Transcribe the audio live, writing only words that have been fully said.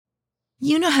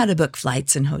You know how to book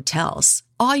flights and hotels.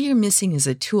 All you're missing is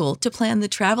a tool to plan the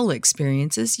travel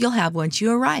experiences you'll have once you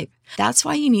arrive. That's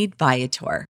why you need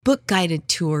Viator. Book guided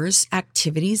tours,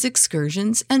 activities,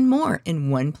 excursions, and more in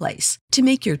one place to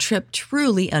make your trip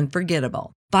truly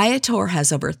unforgettable. Viator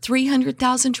has over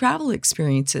 300,000 travel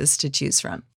experiences to choose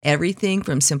from. Everything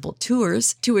from simple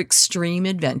tours to extreme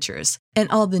adventures and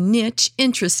all the niche,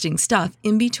 interesting stuff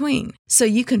in between. So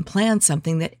you can plan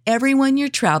something that everyone you're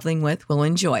traveling with will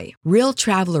enjoy. Real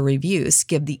traveler reviews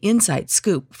give the inside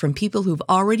scoop from people who've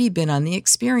already been on the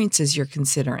experiences you're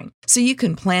considering. So you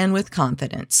can plan with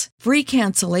confidence. Free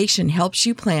cancellation helps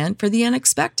you plan for the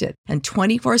unexpected. And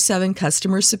 24/7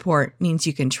 customer support means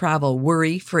you can travel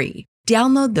worry-free.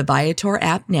 Download the Viator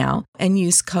app now and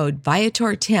use code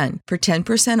Viator10 for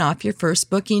 10% off your first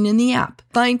booking in the app.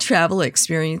 Find travel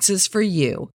experiences for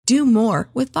you. Do more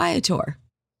with Viator.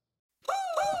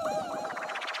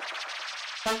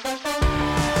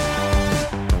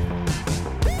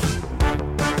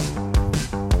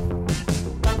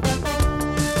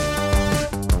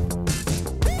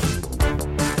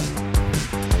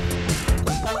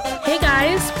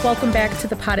 Welcome back to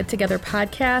the Potted Together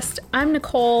podcast. I'm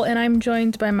Nicole, and I'm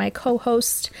joined by my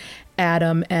co-host,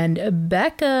 Adam and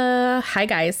Becca. Hi,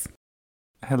 guys.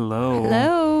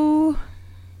 Hello.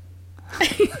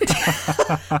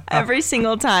 Every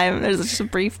single time, there's just a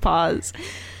brief pause.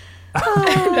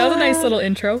 That was a nice little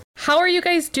intro. How are you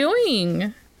guys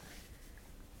doing?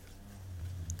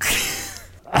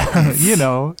 You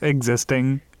know,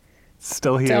 existing.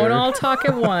 Still here. Don't all talk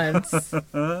at once.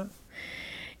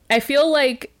 I feel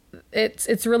like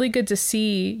it's really good to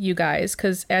see you guys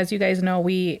because, as you guys know,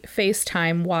 we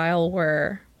FaceTime while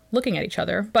we're looking at each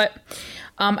other. But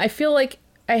I feel like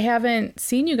I haven't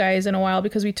seen you guys in a while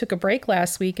because we took a break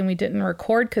last week and we didn't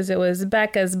record because it was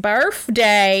Becca's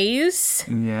birthdays.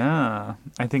 Yeah.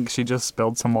 I think she just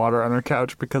spilled some water on her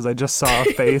couch because I just saw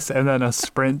a face and then a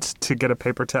sprint to get a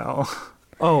paper towel.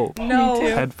 Oh, no.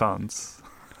 Headphones.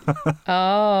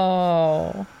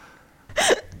 Oh.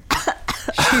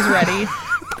 She's ready.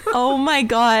 Oh my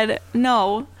God.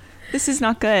 No, this is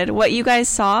not good. What you guys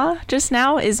saw just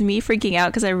now is me freaking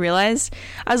out because I realized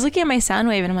I was looking at my sound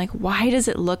wave and I'm like, why does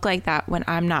it look like that when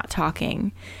I'm not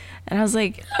talking? And I was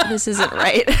like, this isn't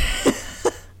right.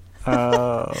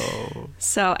 Oh.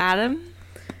 So Adam,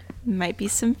 might be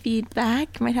some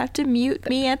feedback. Might have to mute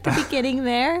me at the beginning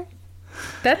there.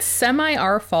 That's semi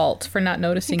our fault for not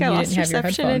noticing you didn't have your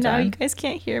headphones and now on. you guys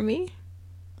can't hear me.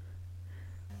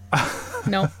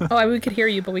 No. Oh, we could hear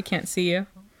you, but we can't see you.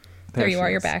 There you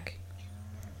are. You're back.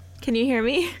 Can you hear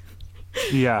me?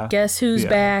 Yeah. Guess who's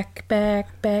back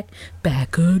again.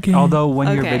 Although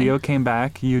when your video came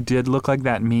back, you did look like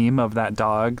that meme of that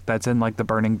dog that's in like the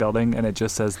burning building and it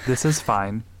just says, "This is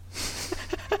fine."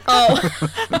 Oh.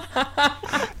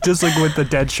 Just like with the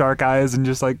dead shark eyes and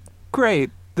just like, great,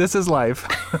 this is life.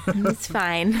 It's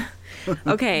fine.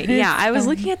 Okay, yeah, I was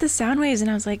looking at the sound waves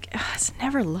and I was like, it's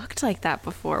never looked like that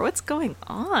before. What's going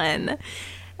on?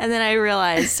 And then I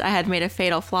realized I had made a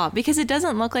fatal flaw because it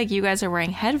doesn't look like you guys are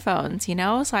wearing headphones, you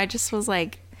know? So I just was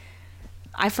like,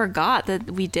 I forgot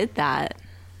that we did that.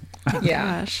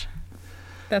 Yeah. Gosh.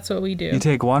 That's what we do. You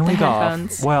take one week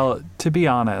headphones. off. Well, to be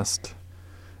honest,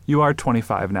 you are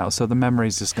 25 now, so the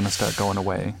memory's just going to start going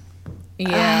away.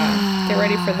 Yeah, get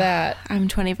ready for that. I'm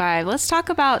 25. Let's talk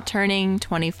about turning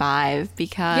 25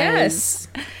 because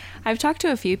I've talked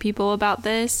to a few people about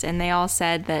this and they all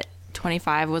said that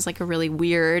 25 was like a really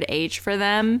weird age for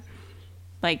them.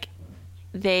 Like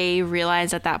they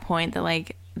realized at that point that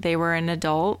like they were an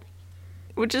adult,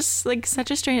 which is like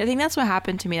such a strange, I think that's what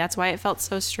happened to me. That's why it felt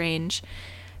so strange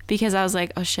because I was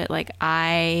like, oh shit, like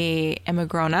I am a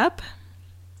grown up.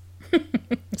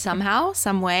 Somehow,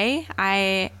 some way.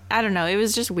 I don't know. It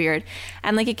was just weird.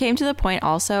 And like it came to the point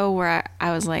also where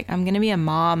I was like, I'm going to be a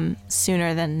mom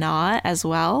sooner than not as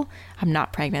well. I'm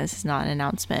not pregnant. This is not an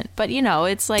announcement. But you know,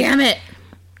 it's like, damn it.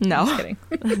 No. Just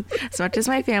kidding. As much as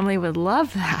my family would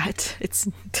love that, it's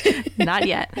not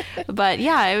yet. But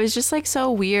yeah, it was just like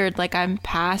so weird. Like I'm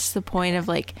past the point of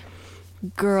like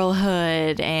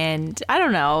girlhood and I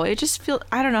don't know. It just feels,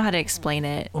 I don't know how to explain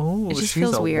it. Oh, it just she's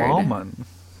feels a weird. woman.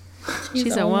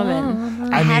 She's a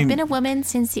woman. I have mean, been a woman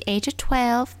since the age of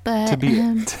 12, but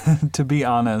to be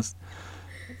honest,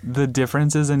 the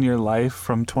differences in your life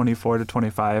from 24 to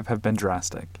 25 have been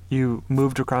drastic. You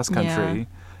moved across country. Yeah.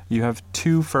 You have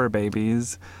 2 fur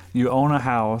babies. You own a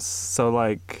house. So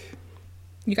like,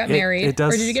 You got married.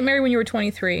 does, or did you get married when you were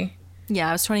 23? Yeah,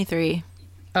 I was 23.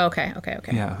 Oh, okay.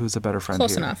 Yeah, who's a better friend?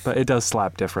 Close here? enough. But it does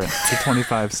slap different. The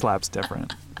 25 slaps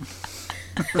different.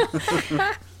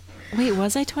 Wait,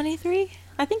 was I 23?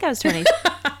 I think I was 20.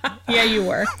 Yeah, you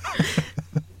were.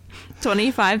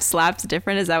 25 slaps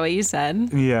different. Is that what you said?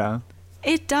 Yeah.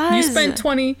 It does.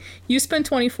 You spent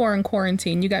 24 in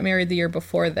quarantine. You got married the year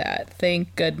before that.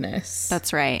 Thank goodness.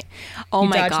 That's right. Oh you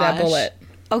my dodged gosh. that bullet.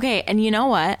 Okay, and you know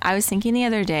what? I was thinking the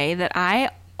other day that I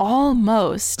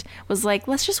almost was like,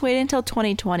 let's just wait until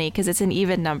 2020 because it's an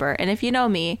even number. And if you know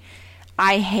me,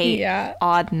 I hate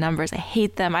odd numbers. I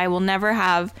hate them. I will never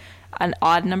have an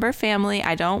odd number family.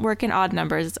 I don't work in odd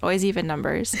numbers. It's always even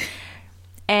numbers.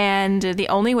 And the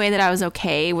only way that I was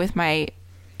okay with my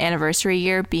anniversary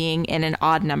year being in an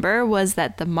odd number was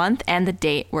that the month and the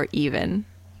date were even.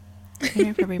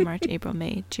 January, February, March, April,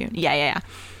 May, June. Yeah.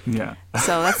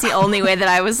 So that's the only way that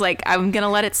I was like, I'm going to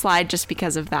let it slide just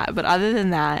because of that. But other than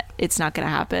that, it's not going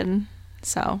to happen.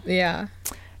 So yeah,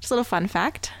 just a little fun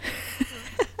fact.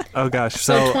 Oh gosh.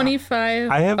 So 25.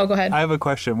 Go ahead. I have a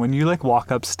question. When you like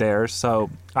walk upstairs, so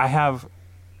I have,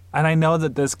 and I know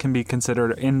that this can be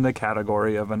considered in the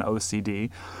category of an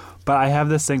OCD, but I have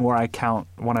this thing where I count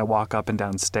when I walk up and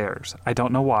down stairs. I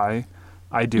don't know why.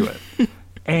 I do it.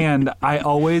 And I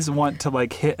always want to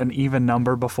like hit an even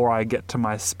number before I get to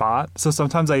my spot. So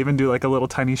sometimes I even do like a little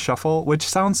tiny shuffle, which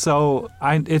sounds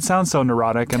it sounds so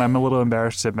neurotic, and I'm a little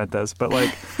embarrassed to admit this, but like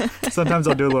sometimes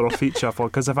I'll do a little feet shuffle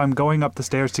because if I'm going up the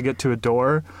stairs to get to a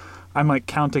door, I'm like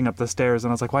counting up the stairs and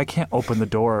I was like, well, I can't open the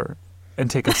door and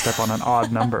take a step on an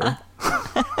odd number.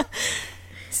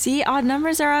 See, odd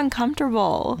numbers are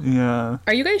uncomfortable. Yeah.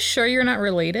 Are you guys sure you're not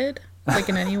related? Like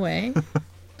in any way?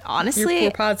 Honestly,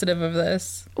 we're positive of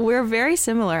this. We're very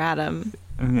similar, Adam.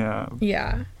 Yeah.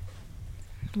 Yeah.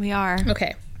 We are.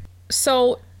 Okay.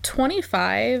 So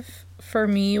 25 for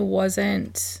me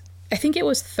wasn't, I think it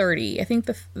was 30. I think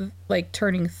like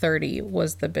turning 30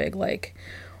 was the big like,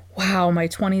 wow, my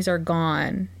 20s are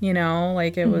gone. You know,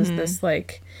 like it was this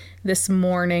like this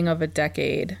mourning of a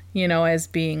decade, you know, as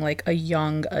being like a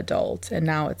young adult. And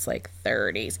now it's like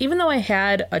 30s. Even though I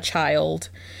had a child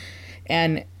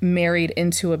and married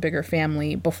into a bigger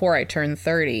family before I turned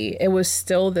 30, it was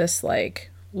still this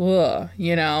like, ugh,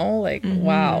 you know, like,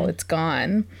 wow, it's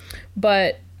gone.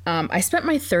 But I spent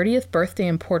my 30th birthday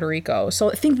in Puerto Rico. So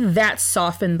I think that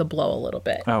softened the blow a little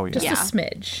bit. Oh, yeah. Just a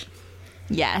smidge.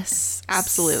 Yes,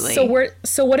 absolutely.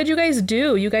 So what did you guys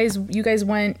do? You guys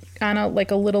went on a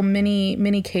little mini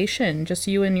vacation, just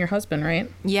you and your husband, right?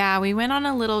 Yeah, we went on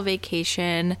a little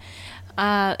vacation.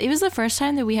 It was the first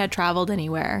time that we had traveled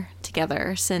anywhere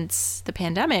together since the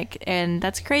pandemic. And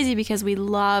that's crazy because we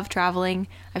love traveling.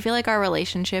 I feel like our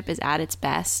relationship is at its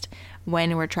best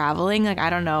when we're traveling. Like, I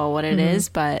don't know what it is,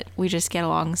 but we just get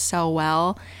along so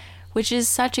well, which is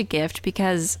such a gift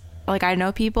because like I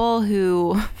know people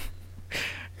who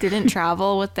didn't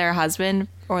travel with their husband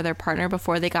or their partner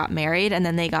before they got married. And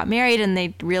then they got married and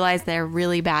they realized they're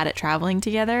really bad at traveling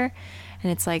together.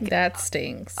 And it's like, that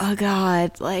stinks. Oh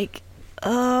God, like,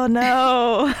 oh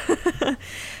no.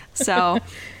 So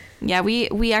yeah,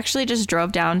 we actually just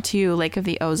drove down to Lake of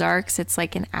the Ozarks. It's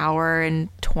like an hour and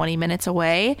 20 minutes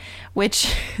away,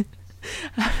 which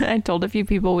I told a few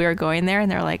people we were going there and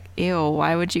they're like, ew,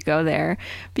 why would you go there?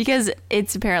 Because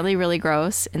it's apparently really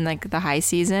gross in like the high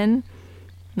season.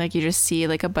 Like you just see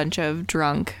like a bunch of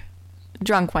drunk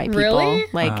white people, really?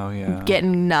 Like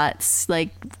getting nuts.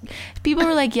 Like people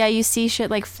were like, yeah, you see shit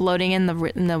like floating in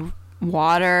the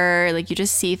water. Like you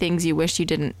just see things you wish you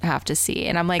didn't have to see.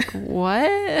 And I'm like,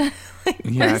 what? Like,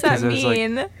 what does that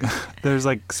mean? Like, there's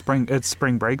like it's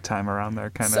spring break time around there,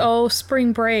 kind of. Oh,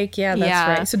 spring break. Yeah,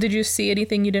 that's right. So did you see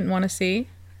anything you didn't want to see?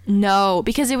 No,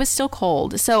 because it was still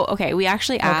cold. So, okay, we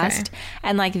actually asked,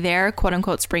 and like their quote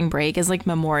unquote spring break is like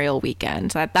Memorial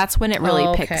Weekend. That's when it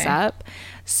really picks up.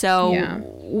 So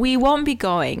we won't be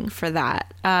going for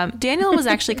that. Daniel was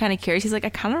actually kind of curious. He's like, I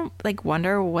kind of like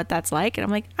wonder what that's like. And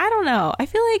I'm like, I don't know. I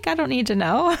feel like I don't need to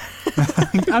know.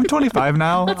 I'm 25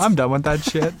 now. I'm done with that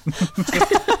shit.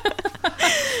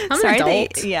 I'm an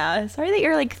adult. Sorry that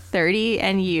you're like 30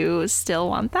 and you still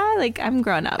want that. Like, I'm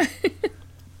grown up.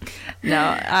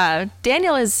 No,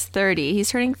 Daniel is 30.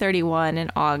 He's turning 31 in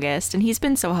August, and he's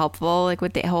been so helpful, like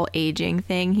with the whole aging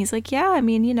thing. He's like, yeah, I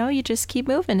mean, you know, you just keep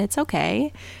moving. It's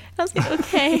okay. I was like,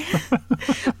 okay.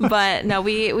 But no,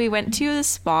 we went to the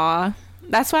spa.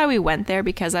 That's why we went there,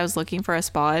 because I was looking for a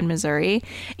spa in Missouri.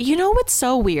 You know what's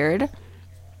so weird?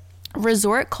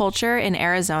 Resort culture in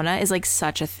Arizona is like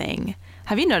such a thing.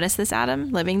 Have you noticed this,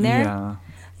 Adam, living there? Yeah.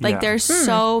 Like there's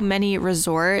so many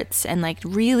resorts and like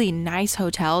really nice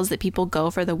hotels that people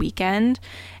go for the weekend.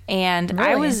 And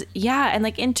really? And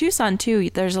like in Tucson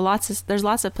too, there's lots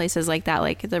of places like that,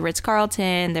 like the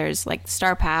Ritz-Carlton, there's like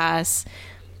Star Pass.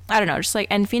 I don't know, just like,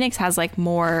 and Phoenix has like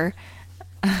more.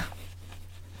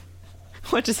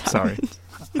 What just happened?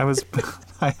 Sorry.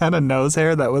 I had a nose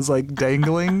hair that was like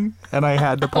dangling, and I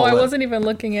had to pull it. I wasn't even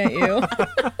looking at you.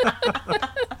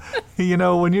 You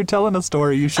know, when you're telling a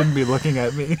story, you shouldn't be looking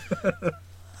at me. But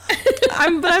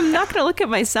I'm not going to look at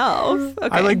myself. Okay.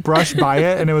 I like brushed by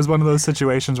it, and it was one of those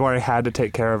situations where I had to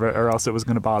take care of it, or else it was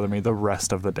going to bother me the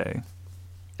rest of the day.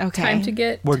 Okay. Time to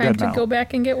go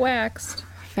back and get waxed.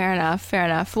 Fair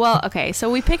enough. Well, okay, so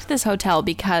we picked this hotel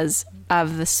because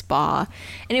of the spa,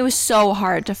 and it was so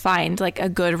hard to find like a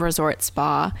good resort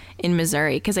spa in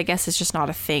Missouri, because I guess it's just not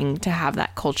a thing to have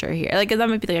that culture here. Like, that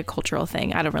might be like a cultural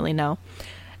thing. I don't really know.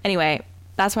 Anyway,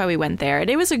 that's why we went there. And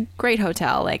it was a great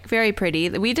hotel, like very pretty.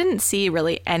 We didn't see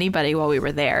really anybody while we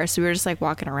were there, so we were just like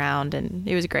walking around, and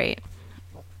it was great.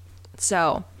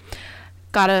 So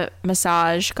got a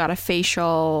massage, got a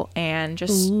facial, and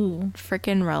just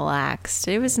freaking relaxed.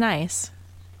 It was nice.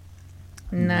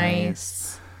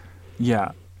 Nice.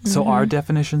 Yeah. So our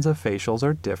definitions of facials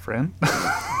are different.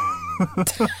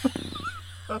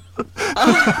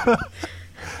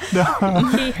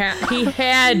 He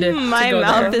had my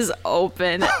mouth is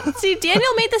open. See,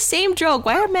 Daniel made the same joke.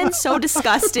 Why are men so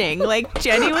disgusting? Like,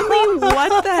 genuinely,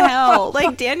 what the hell?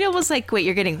 Like, Daniel was like, wait,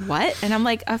 you're getting what? And I'm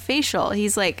like, a facial.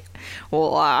 He's like,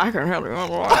 well, I can help you.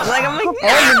 Like, I'm like,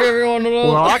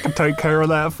 well, I can take care of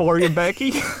that for you,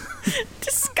 Becky.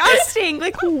 Disgusting.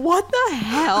 Like, what the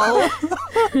hell?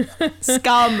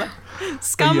 Scum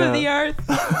of the earth.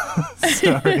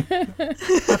 Sorry.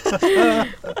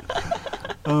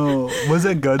 Oh, was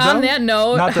it good though? On that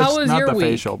note, how was your week? Not the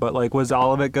facial, but like, was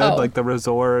all of it good? Oh. Like the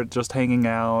resort, just hanging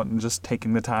out and just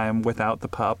taking the time without the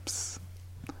pups.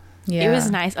 Yeah. It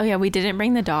was nice. Oh yeah, we didn't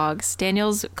bring the dogs.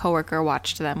 Daniel's coworker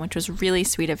watched them, which was really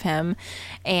sweet of him.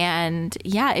 And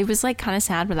yeah, it was like kind of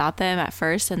sad without them at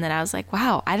first. And then I was like,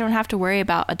 wow, I don't have to worry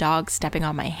about a dog stepping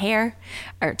on my hair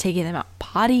or taking them out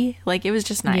potty. Like, it was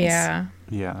just nice.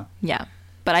 Yeah.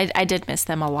 But I did miss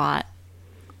them a lot.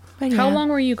 But How long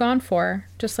were you gone for?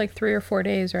 Just like 3 or 4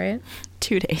 days, right?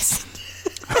 2 days.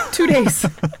 2 days.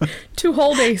 2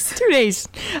 whole days. 2 days.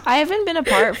 I haven't been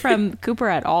apart from Cooper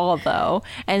at all, though.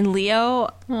 And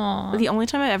Leo, the only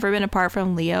time I've ever been apart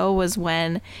from Leo was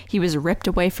when he was ripped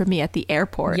away from me at the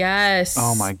airport. Yes.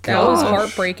 Oh my god. That was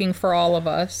heartbreaking for all of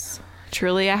us.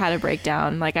 Truly, I had a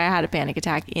breakdown. Like, I had a panic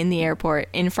attack in the airport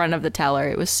in front of the teller.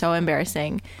 It was so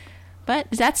embarrassing. But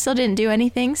that still didn't do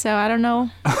anything, so I don't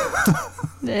know.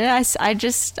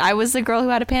 I was the girl who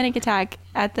had a panic attack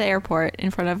at the airport in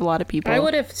front of a lot of people. I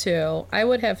would have too,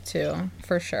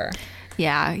 for sure.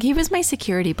 Yeah, he was my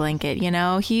security blanket, you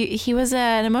know? He was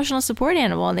an emotional support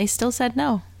animal, and they still said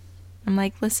no. I'm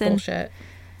like, listen. Bullshit.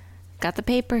 Got the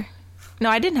paper. No,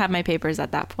 I didn't have my papers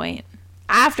at that point.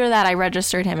 After that, I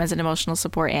registered him as an emotional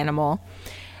support animal.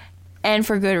 And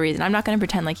for good reason. I'm not going to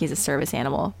pretend like he's a service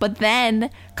animal. But then, a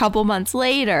couple months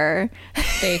later...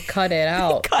 They cut it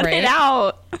out, it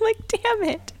out. I'm like, damn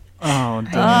it. Oh,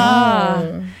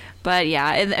 damn. But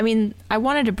yeah, I mean, I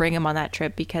wanted to bring him on that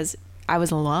trip because I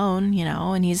was alone, you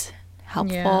know, and he's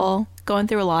helpful, going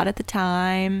through a lot at the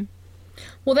time.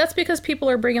 Well, that's because people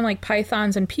are bringing like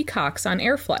pythons and peacocks on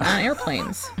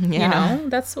airplanes. Yeah. You know,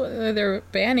 that's what they're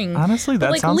banning. Honestly,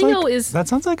 that that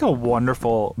sounds like a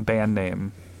wonderful band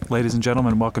name. Ladies and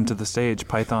gentlemen, welcome to the stage,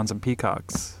 Pythons and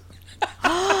Peacocks.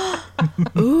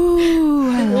 Ooh,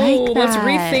 I like that. Let's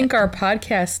rethink our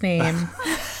podcast name.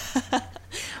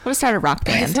 We'll start a rock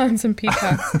band. Pythons and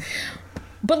Peacocks.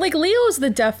 But like, Leo is the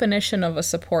definition of a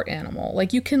support animal.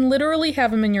 Like, you can literally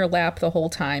have him in your lap the whole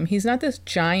time. He's not this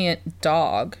giant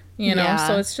dog, you know? Yeah.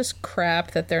 So it's just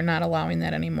crap that they're not allowing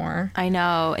that anymore. I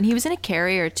know. And he was in a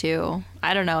carrier too.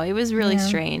 I don't know. It was really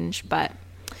strange, but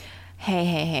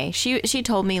hey. She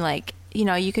told me, like, you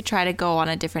know, you could try to go on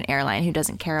a different airline who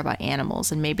doesn't care about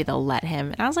animals and maybe they'll let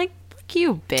him. And I was like, fuck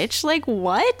you, bitch. Like,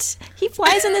 what? He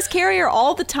flies in this carrier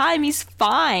all the time. He's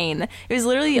fine. It was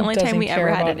literally the only time we ever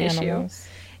had an issue.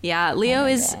 Yeah, Leo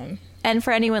is, and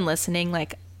for anyone listening,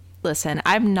 like, listen,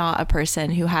 I'm not a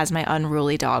person who has my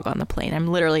unruly dog on the plane. I'm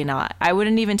literally not. I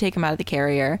wouldn't even take him out of the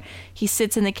carrier. He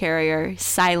sits in the carrier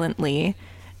silently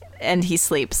and he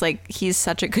sleeps. Like, he's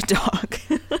such a good dog.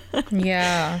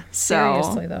 Yeah. So,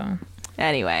 seriously, though.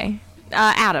 Anyway,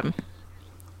 Adam,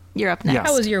 you're up next. Yes.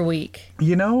 How was your week?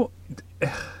 You know,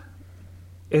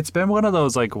 it's been one of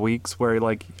those like weeks where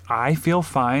like I feel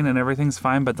fine and everything's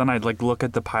fine, but then I'd like look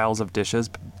at the piles of dishes,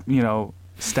 you know,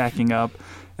 stacking up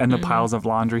and the piles of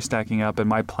laundry stacking up and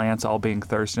my plants all being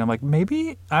thirsty. I'm like,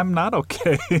 maybe I'm not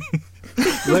okay.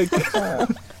 Like,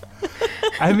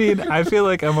 I mean, I feel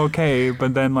like I'm okay,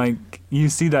 but then like you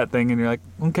see that thing and you're like,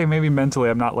 okay, maybe mentally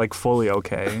I'm not like fully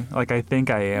okay. Like I think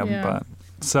I am, but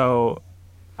so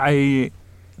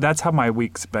that's how my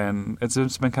week's been. It's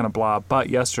just been kind of blah. But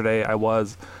yesterday I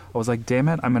was like, damn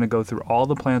it, I'm going to go through all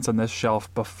the plants on this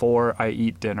shelf before I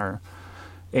eat dinner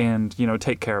and,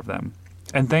 take care of them.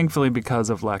 And thankfully, because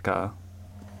of LECA,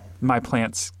 my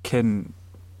plants can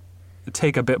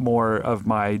take a bit more of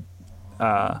my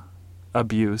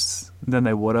abuse than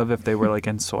they would have if they were like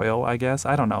in soil, I guess.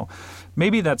 I don't know.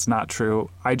 Maybe that's not true.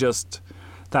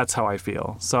 That's how I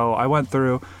feel. So I went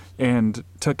through and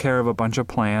took care of a bunch of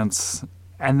plants,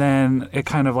 and then it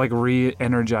kind of like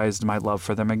re-energized my love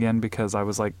for them again, because I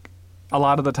was like, a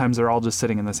lot of the times they're all just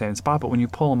sitting in the same spot, but when you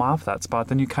pull them off that spot,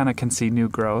 then you kind of can see new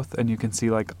growth and you can see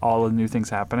like all the new things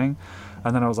happening.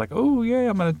 And then I was like, oh yeah,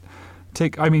 I'm going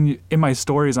to in my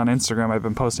stories on Instagram, I've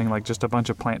been posting like just a bunch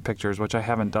of plant pictures, which I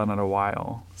haven't done in a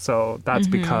while. So that's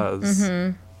because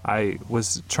I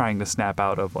was trying to snap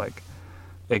out of like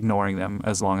ignoring them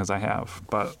as long as I have.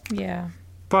 But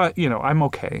I'm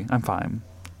okay. I'm fine.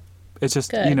 It's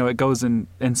just, good. It goes in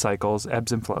cycles,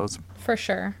 ebbs and flows. For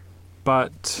sure.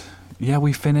 But yeah,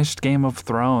 we finished Game of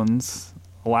Thrones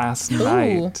last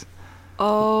night.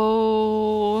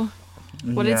 Oh.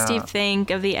 What did Steve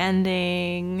think of the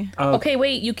ending? Okay,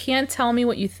 wait, you can't tell me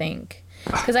what you think.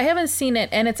 Because I haven't seen it,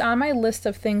 and it's on my list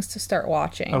of things to start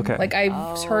watching. Okay. Like,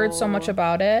 I've heard so much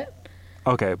about it.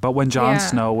 Okay, but when Jon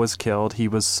Snow was killed, he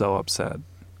was so upset.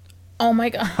 Oh my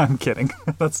God. I'm kidding.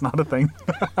 That's not a thing.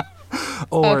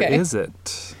 Or is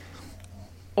it?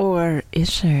 Or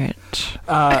is it?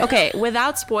 Okay,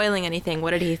 without spoiling anything,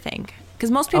 what did he think?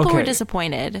 Because most people were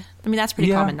disappointed. I mean, that's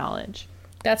pretty common knowledge.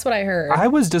 That's what I heard. I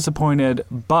was disappointed,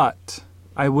 but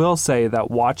I will say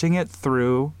that watching it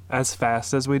through as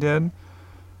fast as we did,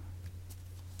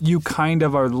 you kind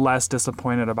of are less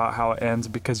disappointed about how it ends,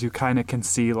 because you kind of can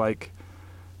see like,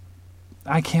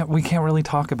 we can't really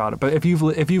talk about it, but if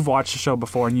you've watched the show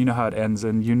before and you know how it ends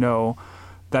and you know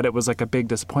that it was like a big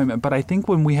disappointment. But I think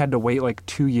when we had to wait like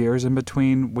 2 years in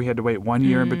between, we had to wait 1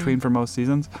 year in between for most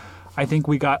seasons, I think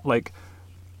we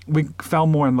fell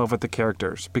more in love with the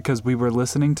characters, because we were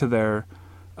listening to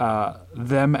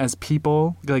them as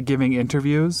people, like giving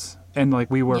interviews, and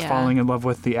like we were falling in love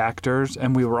with the actors,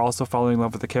 and we were also falling in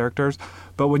love with the characters.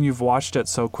 But when you've watched it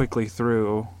so quickly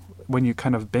through, when you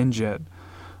kind of binge it,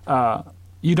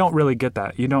 you don't really get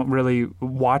that. You don't really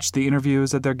watch the interviews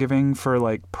that they're giving for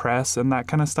like press and that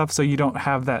kind of stuff. So you don't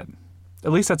have that.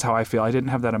 At least that's how I feel. I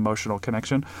didn't have that emotional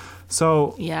connection.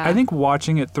 So I think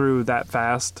watching it through that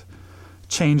fast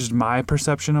changed my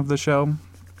perception of the show.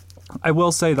 I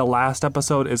will say the last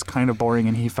episode is kind of boring,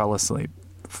 and he fell asleep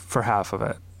for half of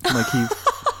it. Like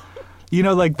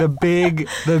like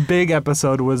the big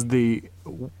episode was the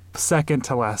second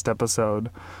to last episode,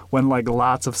 when like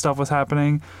lots of stuff was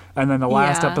happening, and then the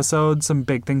last episode some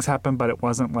big things happened, but it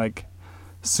wasn't like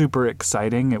super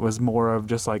exciting. It was more of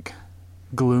just like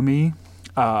gloomy,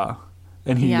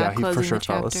 and he for sure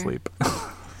fell asleep.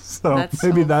 So that's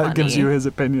maybe that gives you his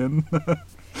opinion.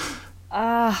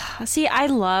 See, I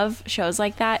love shows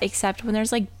like that, except when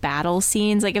there's like battle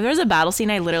scenes. Like if there's a battle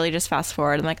scene, I literally just fast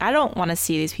forward. I'm like, I don't want to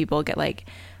see these people get like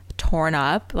torn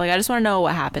up. Like I just want to know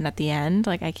what happened at the end.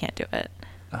 Like I can't do it.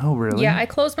 Oh really? Yeah, I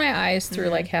closed my eyes through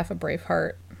like half a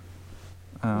Braveheart.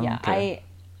 Oh, yeah, okay.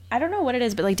 I don't know what it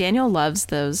is, but like Daniel loves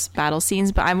those battle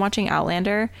scenes, but I'm watching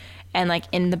Outlander, and like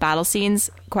in the battle scenes,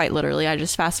 quite literally, I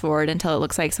just fast forward until it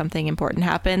looks like something important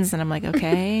happens, and I'm like,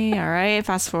 okay, all right,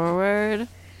 fast forward.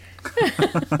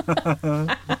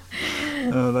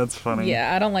 Oh, that's funny.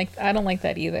 Yeah, I don't like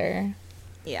that either.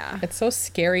 Yeah, it's so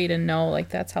scary to know like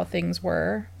that's how things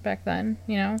were back then.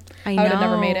 I would have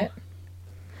never made it.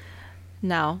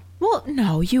 No, well,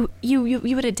 no, you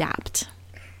would adapt.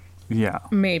 Yeah,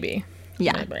 maybe.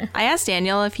 Yeah, maybe. I asked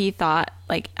Daniel if he thought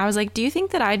I was like, do you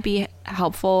think that I'd be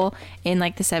helpful in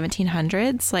like the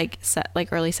 1700s, like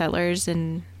early settlers?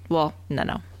 And well,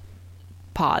 no,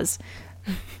 pause.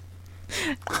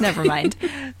 Never mind.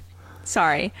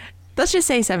 Sorry. Let's just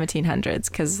say 1700s,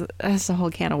 because that's a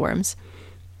whole can of worms.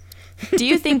 Do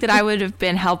you think that I would have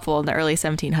been helpful in the early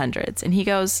 1700s? And he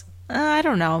goes, I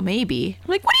don't know, maybe. I'm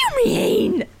like, what do you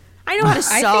mean? I know how to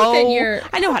sew.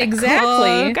 I know how to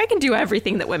cook. I can do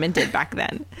everything that women did back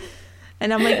then.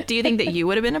 And I'm like, do you think that you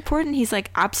would have been important? He's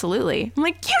like, absolutely. I'm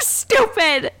like, you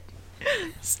stupid.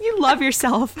 You love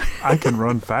yourself. I can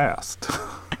run fast.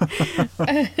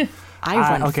 I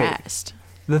run fast.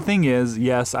 The thing is,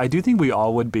 yes, I do think we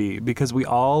all would be, because we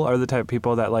all are the type of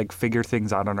people that like figure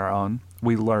things out on our own.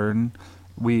 We learn.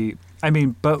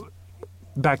 But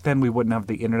back then we wouldn't have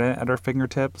the internet at our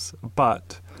fingertips.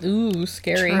 But ooh,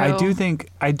 scary. True.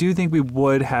 I do think we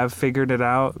would have figured it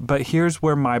out. But here's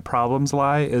where my problems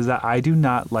lie: is that I do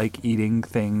not like eating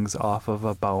things off of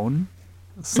a bone.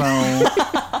 So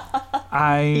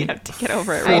You have to get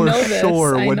over it. For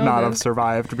sure would not have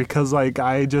survived because like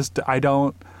I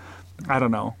don't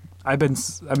know. I've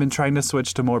been trying to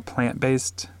switch to more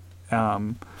plant-based,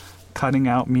 cutting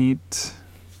out meat.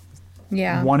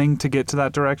 Yeah. Wanting to get to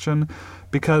that direction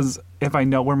because if I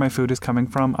know where my food is coming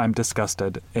from, I'm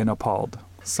disgusted and appalled.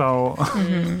 So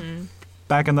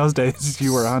back in those days,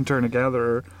 you were a hunter and a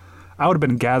gatherer. I would have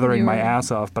been gathering my ass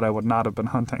off, but I would not have been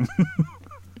hunting.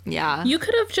 Yeah. You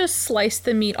could have just sliced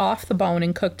the meat off the bone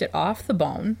and cooked it off the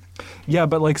bone. Yeah,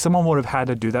 but like someone would have had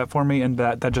to do that for me, and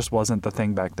that just wasn't the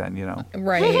thing back then, you know?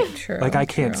 Right, true. Like I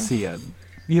can't see it.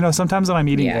 You know, sometimes when I'm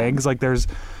eating eggs, like there's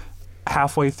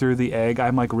halfway through the egg,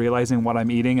 I'm like realizing what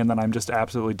I'm eating, and then I'm just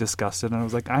absolutely disgusted, and I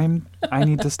was like, I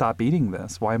need to stop eating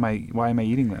this. Why am I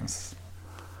eating this?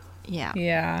 Yeah.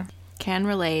 Yeah. Can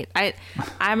relate.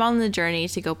 I'm on the journey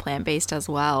to go plant-based as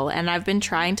well, and I've been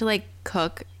trying to like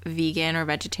cook vegan or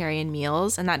vegetarian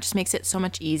meals, and that just makes it so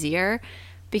much easier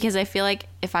because I feel like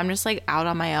if I'm just like out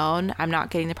on my own, I'm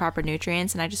not getting the proper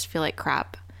nutrients and I just feel like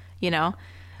crap, you know?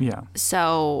 Yeah.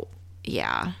 So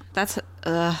yeah, that's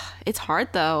it's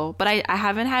hard though, but I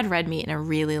haven't had red meat in a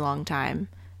really long time.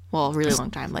 Well, a really long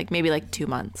time, like maybe like 2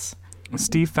 months.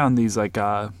 Steve found these like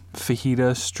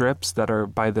fajita strips that are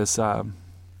by this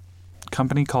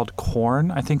company called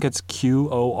Quorn. I think it's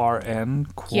Quorn,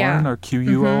 Quorn or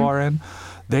Quorn.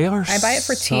 They are I buy it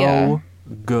for so Tia.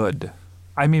 good.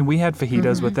 I mean, we had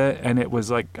fajitas with it, and it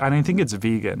was like, and I think it's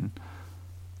vegan.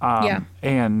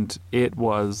 And it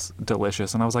was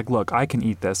delicious. And I was like, look, I can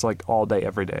eat this like all day,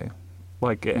 every day.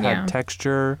 Like it had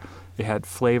texture, it had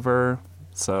flavor.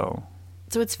 So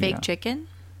it's fake chicken?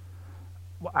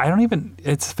 I don't even,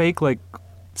 it's fake like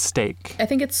steak. I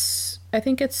think it's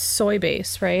soy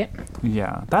based, right?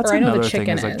 Yeah. That's Or I know the another thing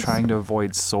chicken is like is. trying to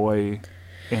avoid soy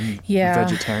in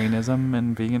vegetarianism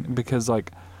and vegan because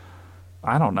like,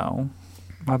 I don't know.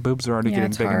 My boobs are already getting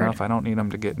big enough. I don't need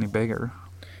them to get any bigger.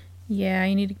 Yeah,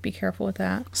 you need to be careful with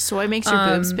that. Soy makes your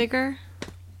boobs bigger?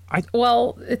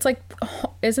 Well, it's like,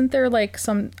 isn't there like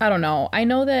some, I don't know. I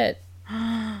know that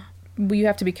you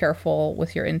have to be careful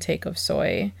with your intake of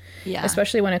soy. Yeah.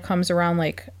 Especially when it comes around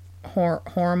like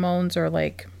hormones or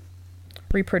like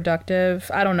reproductive.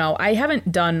 I don't know. I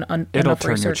haven't done enough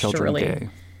research to really. Gay.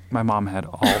 My mom had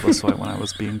all the soy when I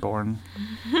was being born.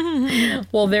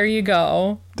 Well, there you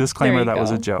go. Disclaimer, that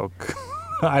was a joke.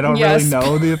 I don't really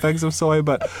know the effects of soy,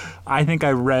 but I think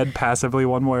I read passively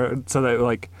one more so that it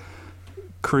like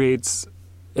creates,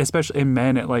 especially in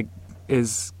men, it like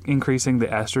is increasing the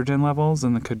estrogen levels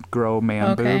and it could grow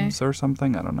man boobs or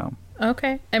something. I don't know.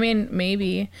 Okay. I mean,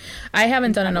 maybe. I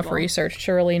haven't done enough research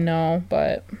to really know,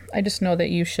 but I just know that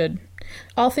you should,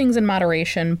 all things in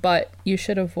moderation, but you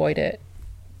should avoid it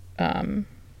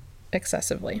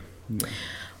excessively. Yeah.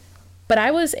 But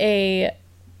I was a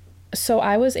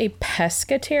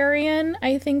pescatarian.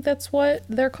 I think that's what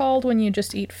they're called when you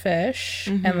just eat fish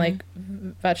and like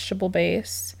vegetable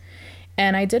based.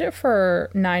 And I did it for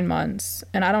 9 months,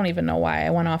 and I don't even know why I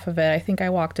went off of it. I think I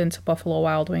walked into Buffalo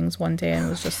Wild Wings one day and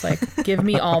was just like, give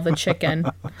me all the chicken.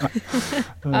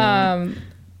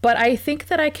 But I think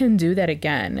that I can do that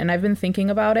again. And I've been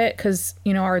thinking about it because,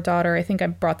 you know, our daughter, I think I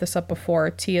brought this up before,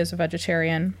 Tia's a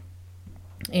vegetarian.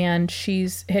 And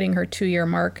she's hitting her 2-year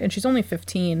mark, and she's only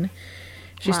 15.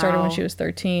 She started when she was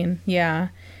 13. Yeah.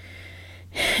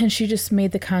 And she just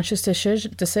made the conscious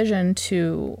decision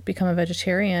to become a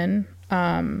vegetarian.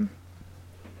 And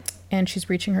she's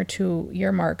reaching her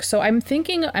 2-year mark. So I'm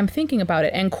thinking about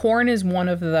it. And corn is one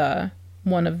of the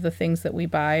things that we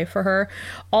buy for her.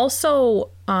 Also,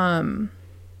 oh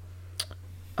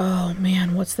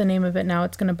man, what's the name of it now?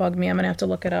 It's going to bug me. I'm going to have to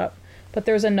look it up. But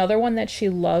there's another one that she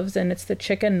loves, and it's the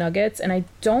chicken nuggets. And I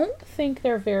don't think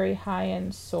they're very high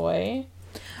in soy.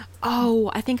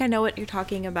 Oh, I think I know what you're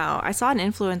talking about. I saw an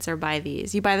influencer buy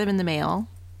these. You buy them in the mail?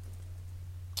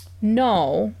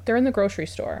 No, they're in the grocery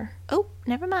store. Oh,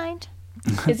 never mind.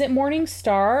 Is it Morning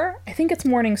Star? I think it's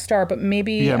Morning Star, but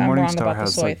maybe I'm wrong about the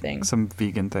soy thing. Some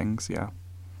vegan things, yeah.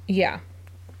 Yeah.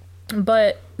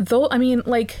 But though, I mean,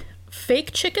 like,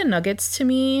 fake chicken nuggets to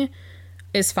me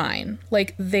is fine.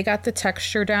 Like, they got the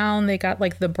texture down, they got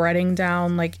like the breading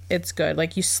down, like it's good.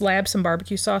 Like, you slab some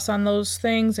barbecue sauce on those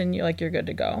things and you're good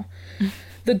to go.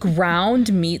 The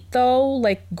ground meat though,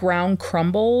 like ground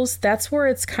crumbles, that's where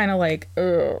it's kind of like,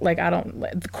 like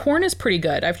the corn is pretty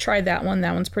good. I've tried that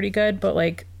one's pretty good, but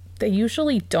like they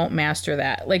usually don't master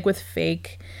that. Like with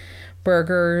fake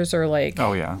burgers or like,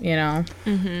 you know,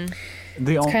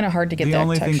 it's kind of hard to get that texture right. The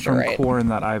only thing from corn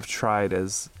that I've tried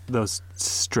is those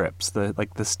strips, the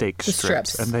steak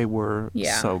strips, and they were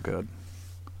so good.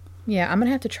 Yeah, I'm gonna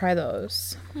have to try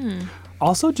those.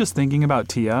 Also, just thinking about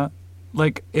Tia,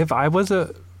 like if I was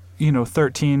a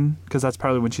 13, because that's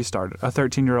probably when she started, a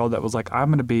 13-year-old that was like, I'm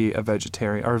going to be a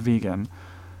vegetarian or vegan,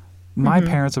 my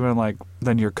parents have been like,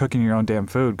 then you're cooking your own damn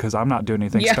food because I'm not doing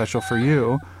anything special for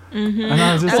you. And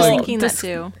I was just like, thinking that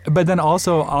too. But then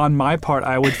also on my part,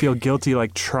 I would feel guilty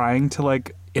like trying to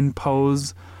like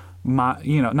impose my,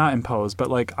 not impose, but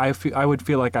like I would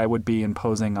feel like I would be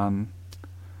imposing on.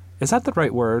 Is that the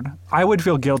right word? I would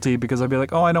feel guilty because I'd be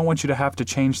like, oh, I don't want you to have to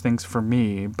change things for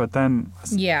me. But then,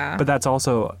 but that's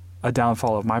also a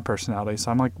downfall of my personality.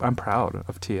 So I'm proud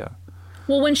of Tia.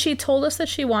 Well, when she told us that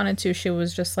she wanted to, she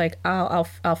was just like, I'll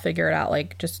figure it out.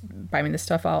 Like, just buy me the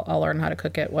stuff. I'll learn how to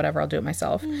cook it. Whatever. I'll do it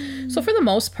myself. So for the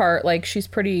most part, like she's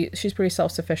pretty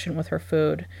self-sufficient with her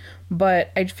food.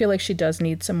 But I feel like she does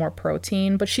need some more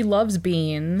protein. But she loves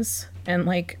beans and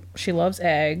like she loves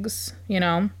eggs.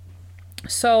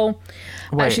 So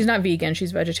she's not vegan.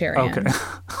 She's vegetarian.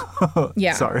 Okay.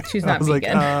 Yeah. Sorry. She's not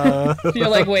vegan. You're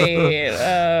like, wait.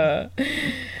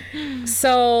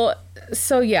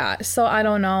 So yeah, so I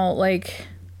don't know, like,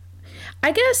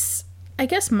 I guess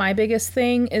my biggest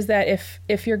thing is that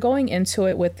if you're going into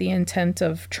it with the intent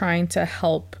of trying to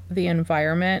help the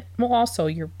environment, well, also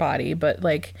your body, but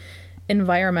like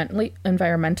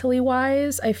environmentally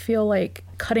wise, I feel like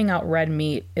cutting out red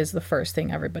meat is the first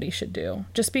thing everybody should do,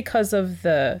 just because of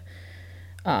the,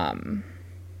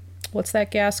 what's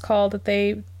that gas called that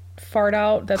they fart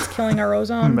out that's killing our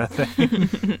ozone?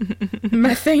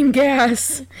 Methane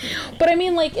gas. But I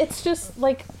mean, like, it's just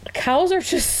like cows are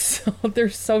just they're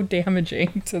so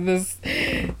damaging to this,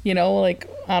 like,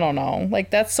 I don't know, like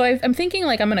that's, so I'm thinking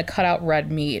like I'm gonna cut out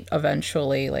red meat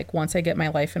eventually, like once I get my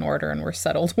life in order and we're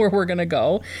settled where we're gonna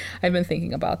go. I've been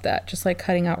thinking about that, just like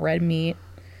cutting out red meat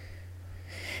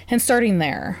and starting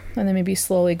there, and then maybe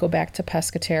slowly go back to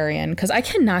pescatarian, because I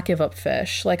cannot give up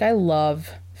fish. Like, I love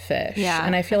fish,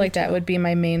 and I feel like that would be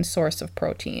my main source of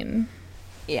protein.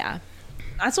 Yeah,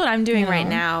 that's what I'm doing right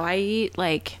now. I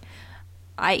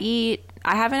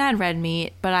haven't had red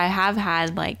meat, but I have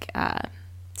had like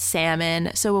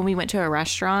salmon. So when we went to a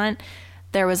restaurant,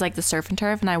 there was like the surf and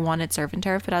turf, and I wanted surf and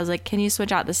turf, but I was like, can you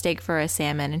switch out the steak for a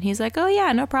salmon? And he's like, oh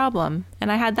yeah, no problem.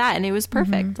 And I had that, and it was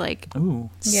perfect. Like,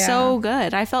 so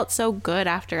good. I felt so good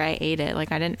after I ate it.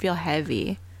 Like, I didn't feel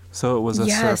heavy. So it was a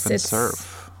surf and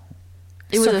surf.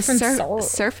 It was a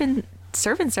surf and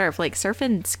surf, like surf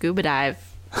and scuba dive.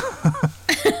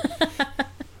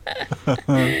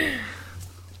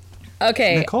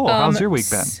 Okay. Nicole, how's your week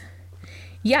been?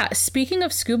 Yeah, speaking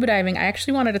of scuba diving, I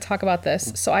actually wanted to talk about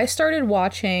this. So I started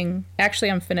watching,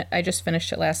 actually I just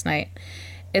finished it last night.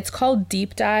 It's called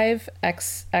Deep Dive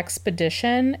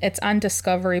Expedition. It's on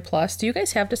Discovery Plus. Do you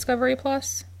guys have Discovery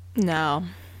Plus? No.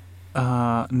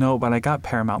 No, but I got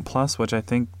Paramount Plus, which I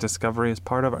think Discovery is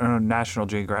part of, or National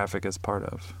Geographic is part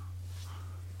of.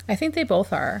 I think they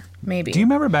both are, maybe. Do you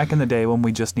remember back in the day when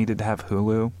we just needed to have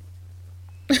Hulu?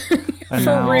 And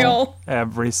For real.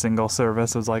 Every single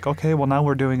service was like, okay, well now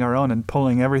we're doing our own and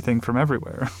pulling everything from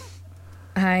everywhere.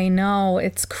 I know,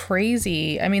 it's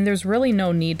crazy. I mean, there's really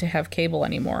no need to have cable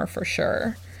anymore, for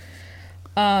sure.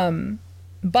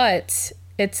 But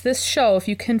it's this show, if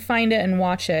you can find it and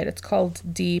watch it, it's called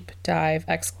Deep Dive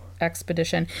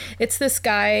Expedition. It's this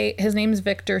guy, his name's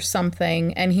Victor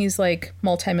something, and he's like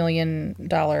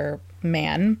multi-million-dollar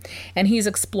man, and he's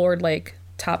explored like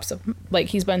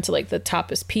he's been to like the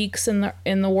toppest peaks in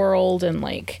the world, and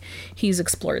like he's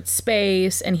explored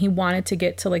space, and he wanted to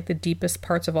get to like the deepest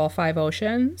parts of all 5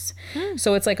 oceans.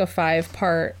 So it's like a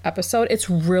 5-part episode. It's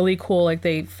really cool. Like,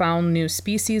 they found new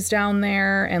species down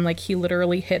there, and like he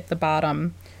literally hit the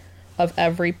bottom of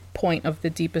every point of the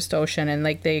deepest ocean, and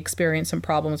like they experienced some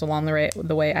problems along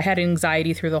the way. I had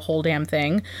anxiety through the whole damn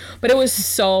thing, but it was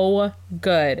so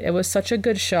good. It was such a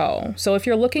good show. So if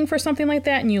you're looking for something like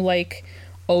that and you like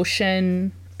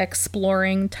ocean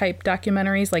exploring type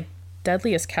documentaries, like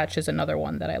Deadliest Catch is another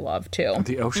one that I love too.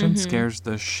 The ocean scares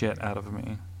the shit out of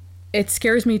me. It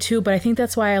scares me too, but I think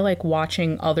that's why I like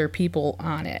watching other people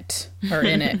on it or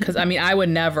in it, because I mean, I would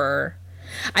never.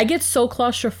 I get so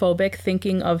claustrophobic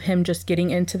thinking of him just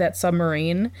getting into that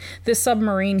submarine. This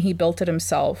submarine, he built it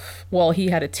himself. Well, he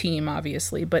had a team,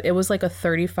 obviously, but it was like a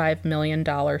 $35 million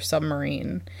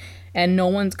submarine. And no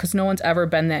one's ever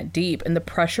been that deep. And the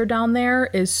pressure down there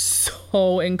is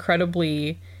so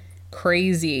incredibly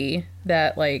crazy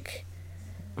that, like,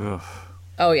 ugh.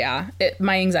 Oh yeah,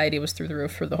 my anxiety was through the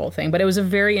roof for the whole thing, but it was a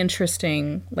very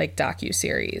interesting like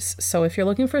docu-series. So if you're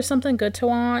looking for something good to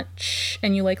watch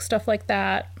and you like stuff like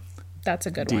that, that's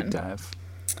a good one.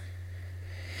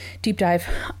 Deep dive.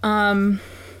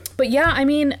 But yeah, I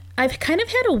mean, I've kind of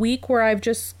had a week where I've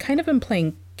just kind of been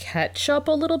playing catch up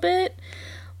a little bit.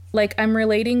 like, I'm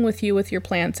relating with you with your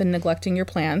plants and neglecting your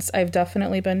plants. I've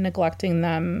definitely been neglecting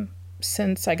them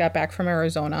since I got back from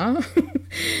Arizona.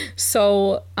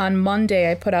 So on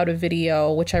Monday, I put out a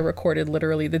video, which I recorded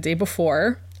literally the day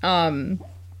before,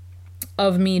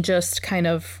 of me just kind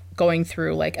of going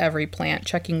through like every plant,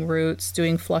 checking roots,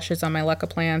 doing flushes on my leca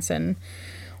plants and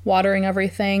watering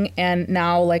everything. And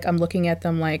now like I'm looking at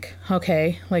them like,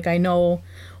 okay, like I know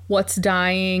what's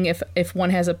dying, if one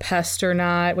has a pest or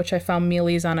not, which I found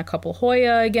mealies on a couple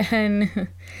Hoya again.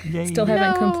 Still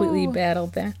haven't completely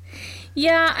battled that.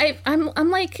 Yeah, I'm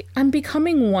like, I'm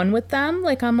becoming one with them.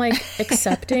 Like, I'm like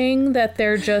accepting that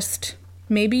they're just,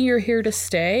 maybe you're here to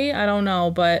stay. I don't know,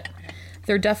 but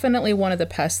they're definitely one of the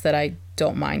pests that I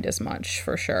don't mind as much,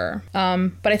 for sure.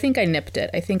 But I think I nipped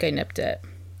it.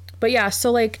 But yeah,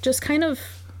 so like just kind of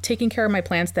taking care of my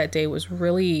plants that day was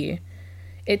really,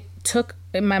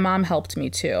 my mom helped me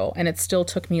too. And it still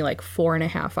took me like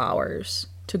 4.5 hours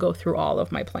to go through all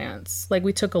of my plants. Like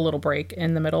we took a little break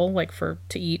in the middle, like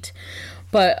to eat,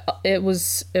 but it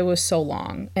was so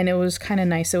long, and it was kind of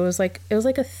nice. It was like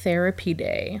a therapy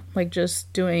day, like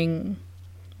just doing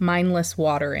mindless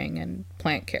watering and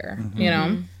plant care, you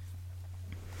know?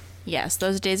 Yes,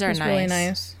 those days are nice. It's really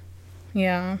nice.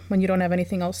 Yeah, when you don't have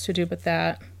anything else to do but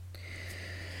that.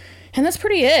 And that's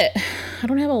pretty it. I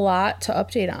don't have a lot to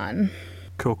update on.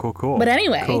 Cool. But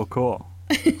anyway. Cool.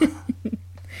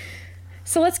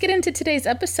 So let's get into today's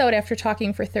episode after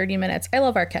talking for 30 minutes. I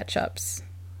love our ketchups.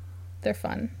 They're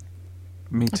fun.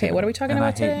 Me too. Okay, what are we talking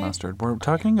about today? I hate mustard. We're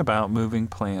talking about moving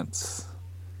plants.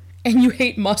 And you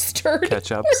hate mustard?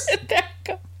 Ketchups. Where did that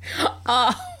go?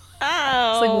 Oh.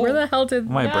 It's like, where the hell did...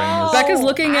 My brain is... Becca's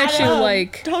looking at you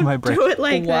like... Don't do it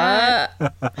like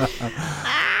what?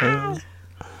 that.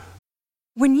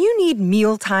 When you need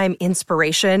mealtime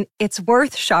inspiration, it's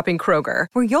worth shopping Kroger,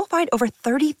 where you'll find over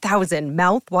 30,000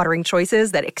 mouth-watering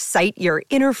choices that excite your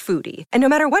inner foodie. And no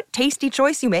matter what tasty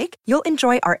choice you make, you'll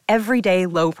enjoy our everyday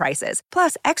low prices,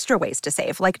 plus extra ways to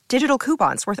save, like digital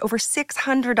coupons worth over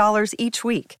 $600 each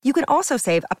week. You can also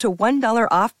save up to $1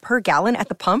 off per gallon at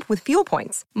the pump with fuel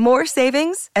points. More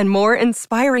savings and more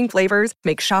inspiring flavors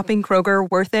make shopping Kroger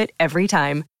worth it every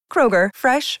time. Kroger,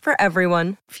 fresh for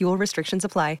everyone. Fuel restrictions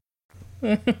apply.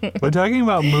 We're talking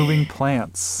about moving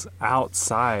plants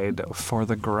outside for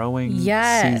the growing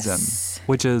season,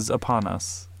 which is upon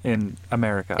us in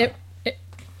America. It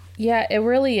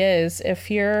really is.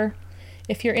 If you're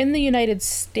in the United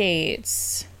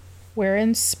States, we're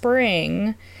in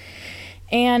spring,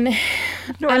 and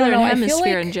Northern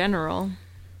Hemisphere in general.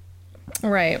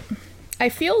 Right. I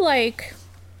feel like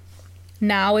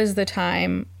now is the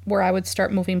time where I would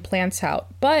start moving plants out.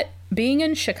 But being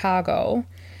in Chicago,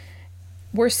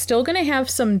 we're still going to have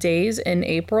some days in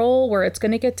April where it's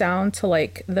going to get down to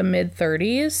like the mid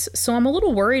 30s. So I'm a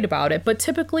little worried about it. But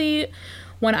typically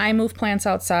when I move plants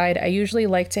outside, I usually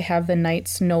like to have the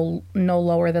nights no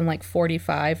lower than like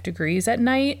 45 degrees at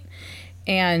night.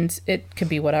 And it could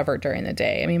be whatever during the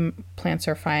day. I mean, plants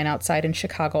are fine outside in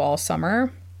Chicago all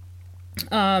summer.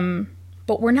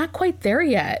 But we're not quite there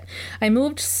yet. I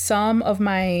moved some of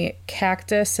my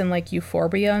cactus and like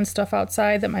euphorbia and stuff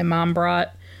outside that my mom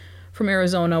brought from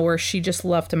Arizona, where she just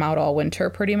left them out all winter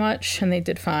pretty much, and they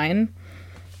did fine.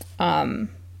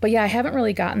 But yeah, I haven't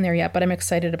really gotten there yet, but I'm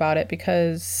excited about it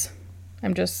because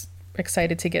I'm just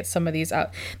excited to get some of these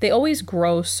out. They always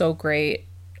grow so great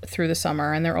through the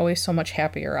summer, and they're always so much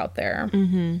happier out there.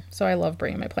 Mm-hmm. So I love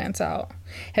bringing my plants out.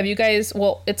 Have you guys,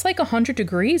 well, it's like 100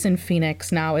 degrees in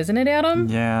Phoenix now, isn't it, Adam?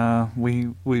 Yeah, we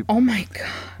oh my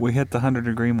God. We hit the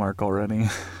 100-degree mark already.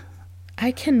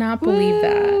 I cannot believe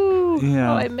that.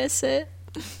 Yeah. Oh, I miss it.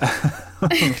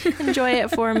 Enjoy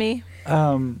it for me.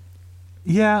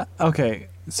 Yeah, okay.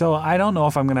 So I don't know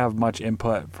if I'm going to have much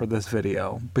input for this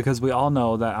video, because we all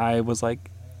know that I was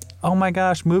like, oh my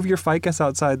gosh, move your ficus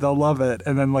outside, they'll love it.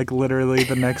 And then like literally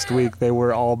the next week they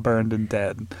were all burned and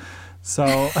dead.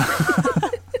 So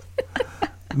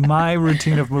my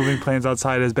routine of moving plants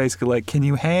outside is basically like, can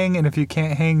you hang? And if you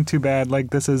can't hang, too bad.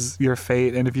 Like, this is your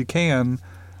fate. And if you can,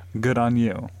 good on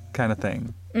you, kind of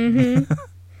thing. Mm-hmm.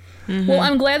 Mm-hmm. Well,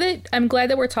 I'm glad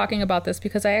that we're talking about this,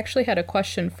 because I actually had a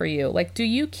question for you. Like, do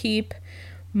you keep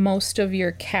most of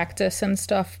your cactus and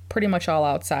stuff pretty much all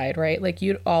outside, right? Like,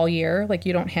 you all year, like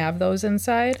you don't have those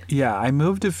inside? Yeah, I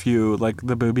moved a few, like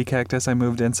the booby cactus I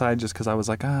moved inside just because I was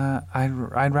like,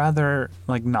 I'd rather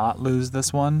like not lose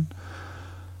this one.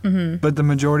 Mm-hmm. But the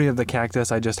majority of the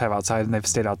cactus I just have outside, and they've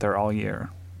stayed out there all year.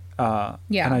 Yeah.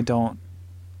 And I don't.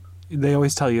 They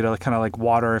always tell you to kind of like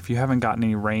water if you haven't gotten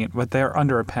any rain, but they're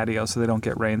under a patio, so they don't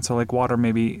get rain. So like water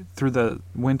maybe through the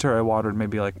winter, I watered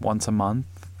maybe like once a month.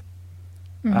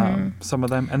 some of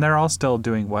them, and they're all still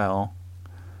doing well.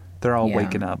 They're all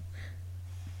waking up.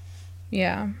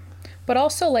 Yeah. But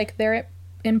also, like, they're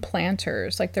in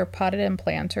planters. Like, they're potted in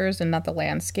planters and not the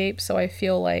landscape. So I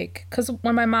feel like, because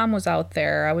when my mom was out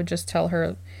there, I would just tell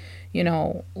her, you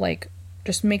know, like,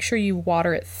 just make sure you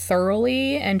water it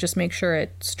thoroughly and just make sure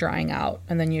it's drying out.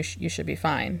 And then you should be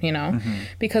fine, you know?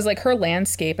 Because, like, her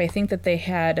landscape, I think that they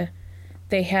had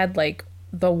like,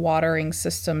 the watering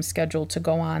system scheduled to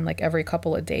go on like every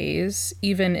couple of days,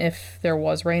 even if there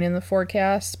was rain in the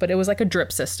forecast, but it was like a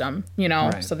drip system, you know,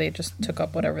 right. So they just took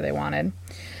up whatever they wanted.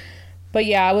 But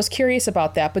yeah, I was curious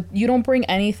about that. But you don't bring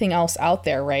anything else out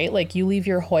there, right? Like, you leave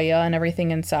your Hoya and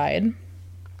everything inside.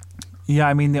 Yeah,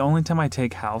 I mean, the only time I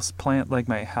take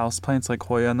my house plants like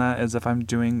Hoya and that is if I'm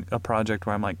doing a project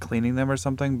where I'm like cleaning them or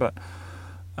something. But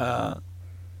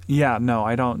yeah, no,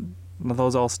 I don't.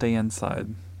 Those all stay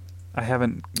inside. I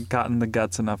haven't gotten the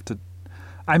guts enough to.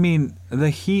 I mean, the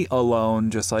heat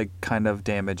alone just like kind of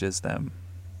damages them,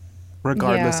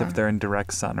 regardless if they're in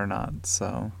direct sun or not.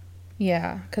 So.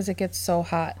 Yeah, because it gets so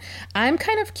hot. I'm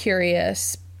kind of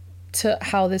curious to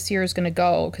how this year is going to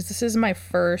go, because this is my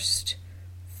first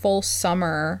full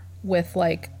summer with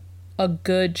like a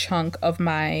good chunk of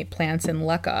my plants in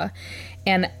LECA,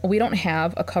 and we don't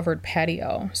have a covered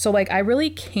patio. So like, I really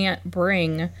can't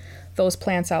bring those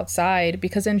plants outside,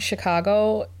 because in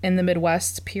Chicago, in the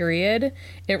Midwest period,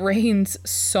 it rains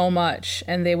so much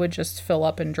and they would just fill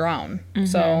up and drown.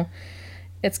 So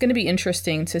it's going to be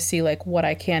interesting to see like what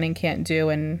I can and can't do,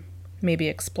 and maybe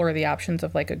explore the options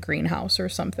of like a greenhouse or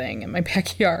something in my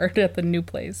backyard at the new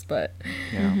place. But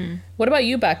what about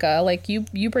you, Becca? Like,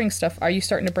 you bring stuff. Are you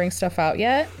starting to bring stuff out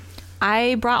yet?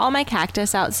 I brought all my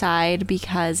cactus outside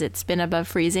because it's been above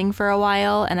freezing for a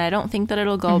while, and I don't think that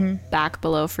it'll go back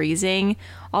below freezing,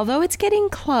 although it's getting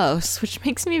close, which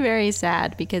makes me very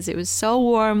sad because it was so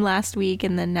warm last week,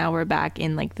 and then now we're back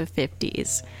in like the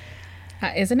 50s.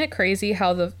 Isn't it crazy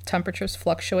how the temperatures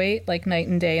fluctuate like night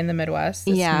and day in the Midwest?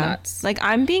 It's nuts. Like,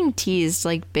 I'm being teased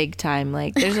like big time.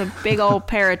 Like, there's a big old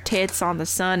pair of tits on the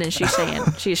sun, and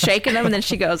she's shaking them, and then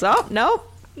she goes, "Oh, no."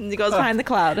 And it goes behind the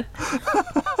cloud.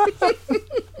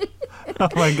 Oh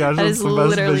my gosh, that is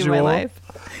literally my life.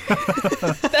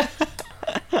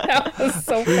 That was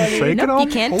so funny. Nope,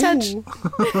 you can't touch.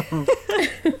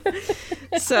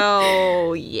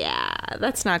 So yeah,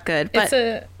 that's not good.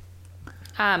 But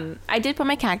I did put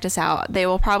my cactus out. They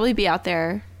will probably be out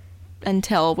there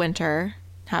until winter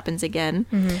happens again,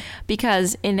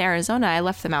 because in Arizona I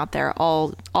left them out there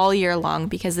all year long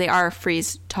because they are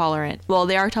freeze tolerant. Well,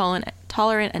 they are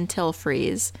tolerant until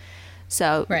freeze.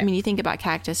 So I mean, you think about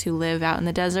cactus who live out in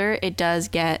the desert, it does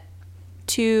get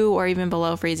 2 or even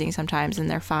below freezing sometimes, and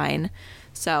they're fine.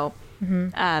 So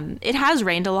it has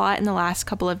rained a lot in the last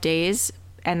couple of days,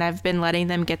 and I've been letting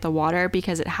them get the water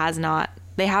because they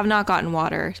have not gotten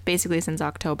water basically since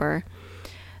October.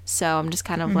 So I'm just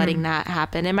kind of letting that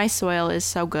happen. And my soil is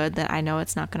so good that I know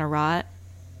it's not going to rot.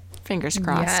 Fingers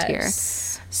crossed here.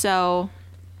 So,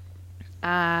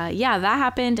 yeah, that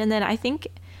happened. And then I think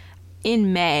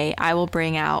in May, I will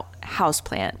bring out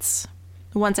houseplants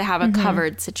once I have a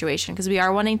covered situation. Because we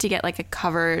are wanting to get like a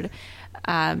covered...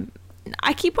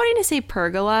 I keep wanting to say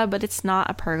pergola, but it's not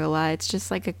a pergola. It's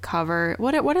just like a cover.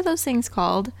 What are those things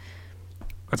called?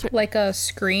 Like a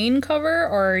screen cover,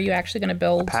 or are you actually going to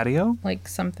build a patio? Like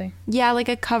something? Yeah, like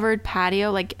a covered patio.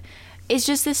 Like, it's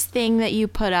just this thing that you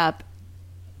put up.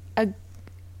 I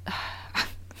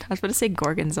was about to say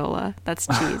gorgonzola. That's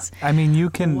cheese. I mean, you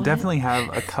can definitely have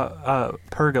a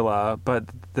pergola, but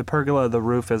the pergola, the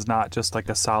roof is not just like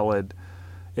a solid.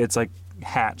 It's like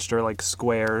hatched or like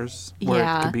squares where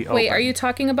it could be open. Wait, are you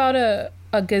talking about a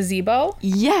gazebo?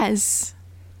 Yes.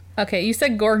 Okay, you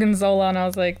said gorgonzola, and I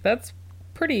was like, that's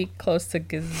pretty close to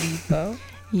gazebo.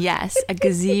 Yes, a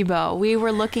gazebo. We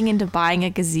were looking into buying a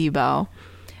gazebo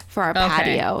for our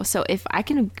patio. So if I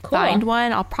can find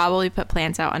one, I'll probably put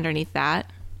plants out underneath that.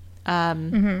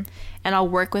 And I'll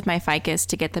work with my ficus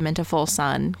to get them into full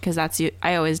sun, because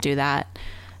I always do that.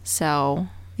 So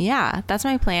yeah, that's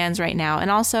my plans right now.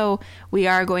 And also, we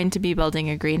are going to be building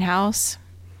a greenhouse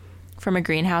from a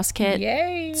greenhouse kit.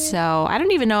 Yay! So I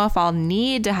don't even know if I'll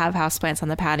need to have houseplants on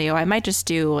the patio. I might just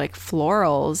do like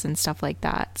florals and stuff like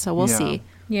that. So we'll see.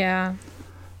 Yeah.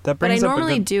 That brings but I up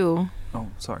normally do. Oh,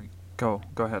 sorry. Go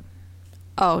ahead.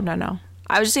 Oh, no.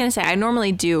 I was just going to say, I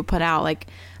normally do put out like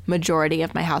majority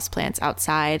of my houseplants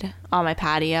outside on my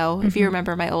patio. If you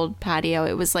remember my old patio,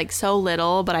 it was like so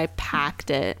little, but I packed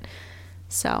it.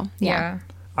 So, yeah.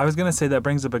 I was going to say that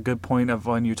brings up a good point of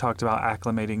when you talked about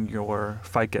acclimating your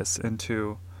ficus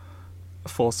into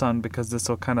full sun because this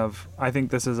will I think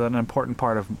this is an important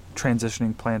part of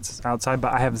transitioning plants outside,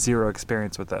 but I have zero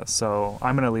experience with this. So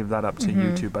I'm going to leave that up to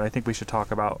you two, but I think we should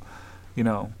talk about,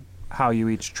 how you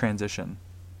each transition.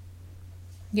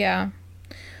 Yeah.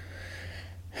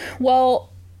 Well,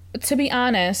 to be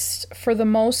honest, for the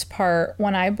most part,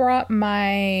 when I brought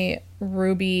my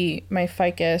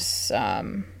ficus,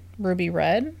 ruby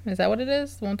red, is that what it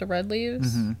is? The one with the red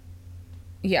leaves? Mm-hmm.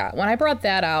 Yeah, when I brought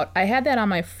that out, I had that on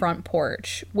my front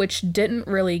porch, which didn't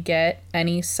really get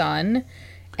any sun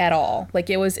at all. Like,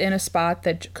 it was in a spot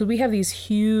because we have these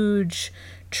huge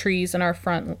trees in our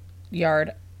front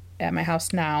yard at my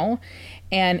house now,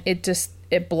 and it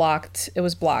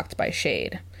was blocked by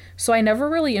shade. So I never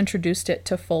really introduced it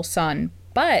to full sun.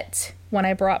 But when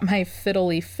I brought my fiddle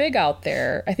leaf fig out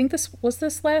there, I think this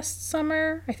last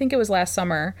summer. I think it was last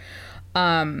summer.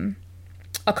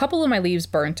 A couple of my leaves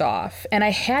burnt off, and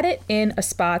I had it in a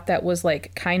spot that was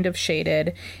like kind of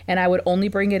shaded, and I would only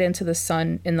bring it into the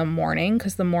sun in the morning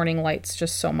because the morning light's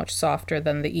just so much softer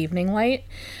than the evening light,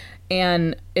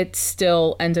 and it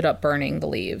still ended up burning the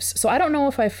leaves. So I don't know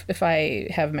if I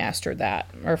have mastered that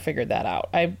or figured that out.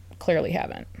 I clearly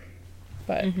haven't.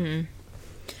 But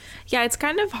yeah, it's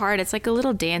kind of hard. It's like a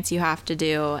little dance you have to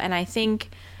do, and I think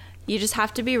you just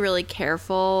have to be really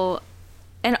careful.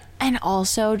 And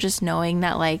also just knowing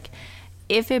that, like,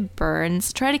 if it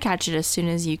burns, try to catch it as soon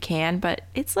as you can. But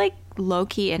it's, like,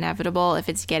 low-key inevitable if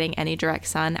it's getting any direct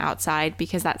sun outside,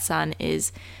 because that sun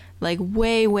is, like,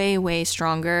 way, way, way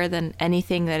stronger than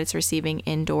anything that it's receiving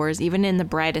indoors, even in the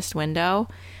brightest window.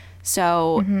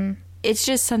 So it's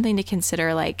just something to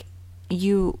consider. Like,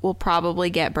 you will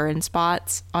probably get burn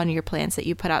spots on your plants that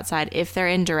you put outside if they're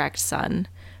in direct sun,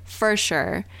 for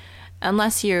sure.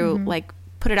 Unless you, like,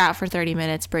 put it out for 30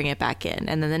 minutes, bring it back in,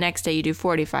 and then the next day you do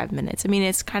 45 minutes. I mean,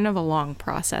 it's kind of a long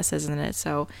process, isn't it?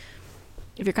 So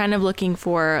if you're kind of looking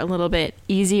for a little bit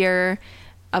easier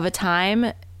of a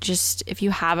time, just if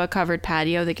you have a covered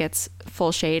patio that gets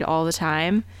full shade all the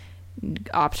time,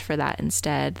 opt for that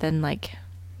instead than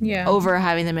over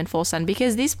having them in full sun,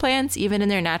 because these plants, even in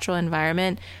their natural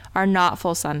environment, are not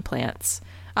full sun plants.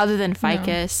 Other than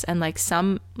ficus and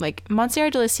some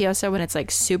Monstera deliciosa, when it's like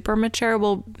super mature,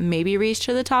 will maybe reach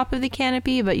to the top of the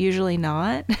canopy, but usually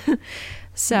not.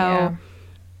 So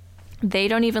they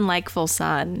don't even like full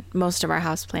sun, most of our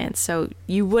houseplants. So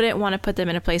you wouldn't want to put them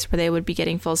in a place where they would be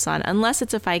getting full sun unless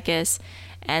it's a ficus,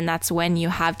 and that's when you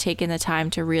have taken the time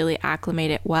to really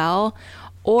acclimate it well,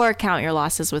 or count your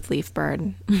losses with leaf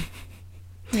burn.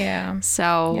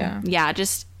 So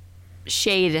just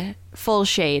shade, full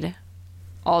shade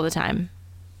all the time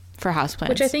for houseplants.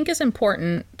 Which I think is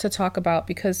important to talk about,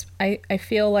 because I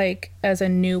feel like as a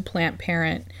new plant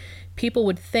parent, people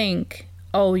would think,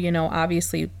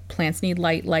 obviously plants need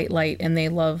light, and they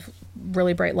love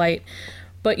really bright light.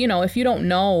 But, if you don't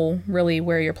know really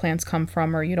where your plants come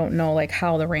from, or you don't know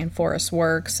how the rainforest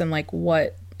works and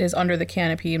what is under the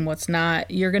canopy and what's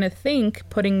not, you're going to think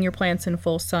putting your plants in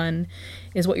full sun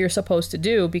is what you're supposed to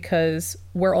do, because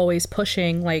we're always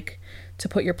pushing to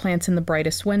put your plants in the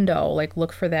brightest window,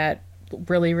 look for that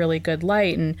really, really good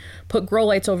light, and put grow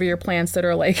lights over your plants that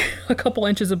are a couple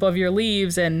inches above your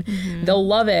leaves, and they'll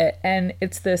love it. And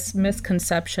it's this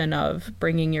misconception of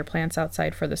bringing your plants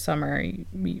outside for the summer.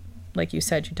 Like you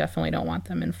said, you definitely don't want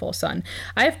them in full sun.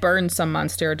 I've burned some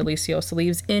Monstera deliciosa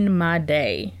leaves in my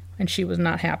day, and she was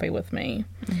not happy with me.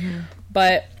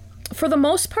 But for the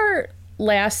most part,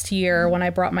 last year when I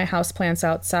brought my houseplants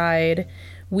outside,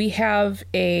 we have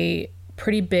a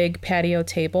pretty big patio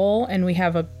table, and we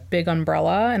have a big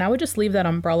umbrella, and I would just leave that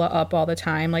umbrella up all the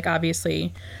time.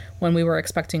 Obviously when we were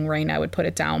expecting rain, I would put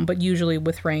it down, but usually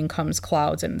with rain comes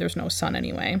clouds and there's no sun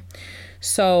anyway.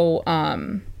 So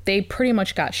they pretty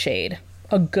much got shade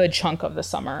a good chunk of the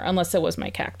summer, unless it was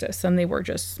my cactus, and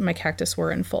my cactus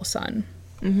were in full sun.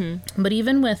 But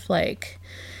even with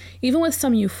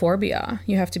some euphorbia,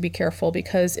 you have to be careful,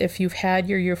 because if you've had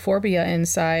your euphorbia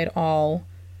inside all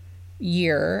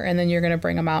year and then you're going to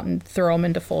bring them out and throw them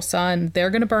into full sun, they're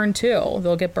going to burn too.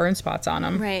 They'll get burn spots on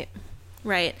them.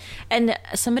 Right. And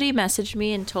somebody messaged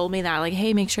me and told me that,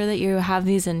 hey, make sure that you have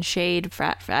these in shade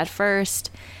at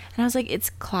first. And I was like, it's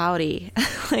cloudy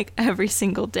every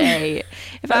single day.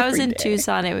 If I was in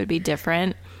Tucson, it would be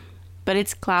different. But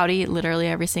it's cloudy literally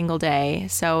every single day.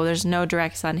 So there's no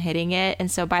direct sun hitting it. And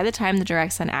so by the time the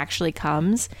direct sun actually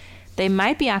comes, they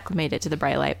might be acclimated to the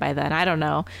bright light by then. I don't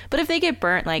know. But if they get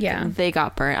burnt, they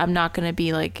got burnt. I'm not going to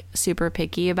be super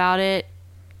picky about it,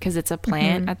 because it's a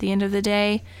plant at the end of the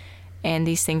day. And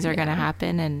these things are going to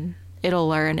happen, and it'll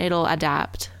learn. It'll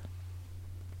adapt.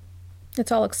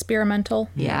 It's all experimental.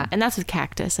 Yeah. And that's with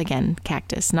cactus. Again,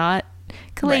 cactus, not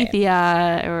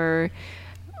calathea or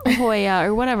Hoya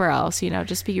or whatever else,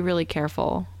 just be really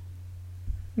careful.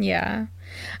 Yeah.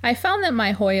 I found that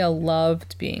my Hoya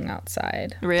loved being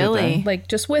outside. Really? Like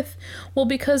just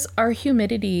because our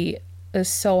humidity is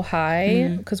so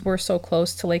high because we're so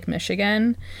close to Lake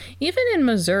Michigan. Even in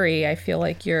Missouri, I feel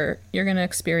like you're going to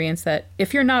experience that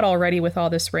if you're not already with all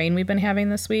this rain we've been having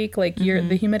this week, like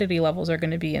the humidity levels are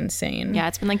going to be insane. Yeah,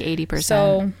 it's been like 80%.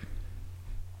 So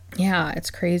yeah,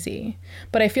 it's crazy.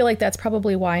 But I feel like that's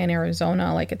probably why in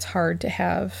Arizona, like it's hard to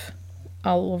have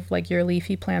all of like your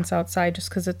leafy plants outside just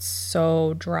because it's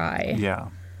so dry. Yeah.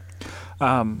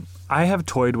 I have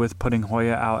toyed with putting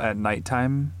Hoya out at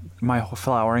nighttime, my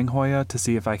flowering Hoya, to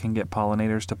see if I can get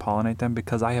pollinators to pollinate them,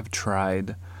 because I have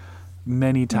tried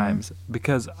many times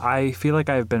because I feel like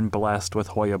I've been blessed with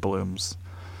Hoya blooms.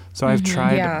 So I've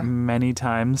tried many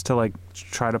times to like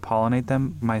try to pollinate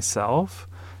them myself,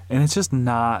 and it's just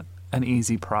not an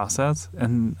easy process.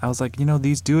 And I was like,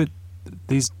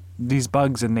 these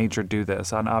bugs in nature do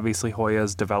this, and obviously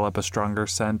Hoyas develop a stronger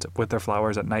scent with their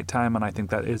flowers at nighttime, and I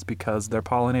think that is because they're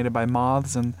pollinated by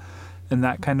moths and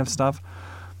that kind of stuff.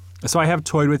 So I have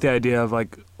toyed with the idea of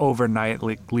like overnight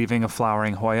leaving a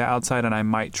flowering Hoya outside, and I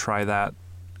might try that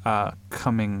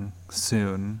coming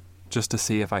soon just to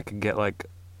see if I could get like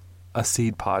a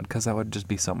seed pod, because that would just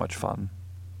be so much fun.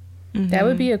 That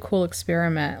would be a cool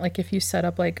experiment, like if you set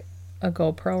up like a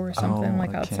GoPro or something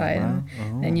like outside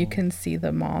and you can see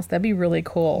the moths. That'd be really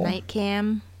cool. Night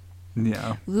cam.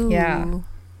 Yeah. Ooh, yeah.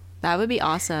 That would be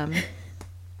awesome.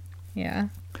 Yeah.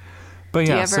 But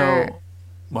yeah, so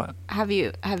what? Have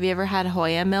you ever had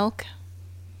Hoya milk?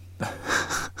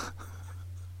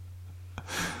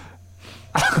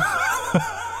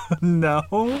 No.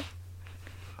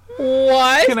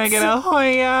 What? Can I get a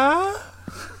Hoya?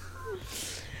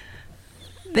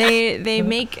 They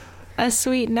make a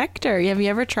sweet nectar. Have you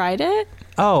ever tried it?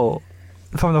 Oh,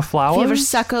 from the flowers? Have you ever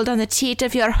suckled on the teat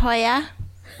of your Hoya?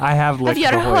 I have licked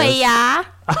the Hoya.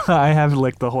 I have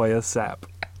licked the Hoya sap.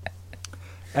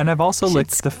 And I've also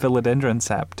licked the philodendron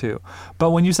sap too.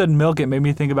 But when you said milk, it made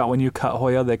me think about when you cut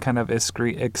Hoya, they kind of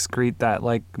excrete that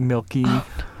like milky,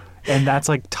 and that's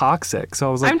like toxic. So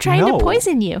I was like, I'm trying to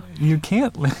poison you. You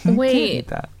can't. Wait, can't eat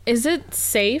that. Is it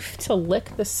safe to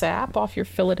lick the sap off your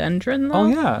philodendron though? Oh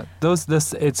yeah,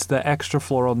 it's the extra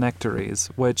floral nectaries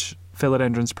which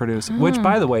philodendrons produce. Which,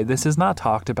 by the way, this is not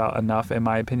talked about enough in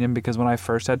my opinion, because when I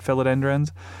first had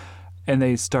philodendrons, and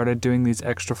they started doing these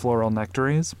extra floral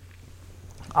nectaries,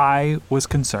 I was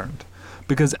concerned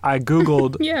because I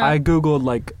googled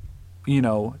like,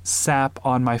 sap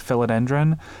on my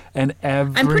philodendron, and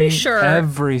I'm pretty sure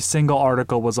every single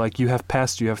article was like, you have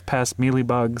pests,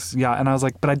 mealybugs. Yeah. And I was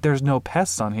like, but there's no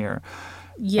pests on here.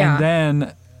 Yeah. And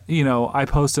then, I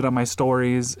posted on my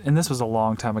stories, and this was a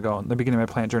long time ago in the beginning of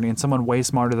my plant journey, and someone way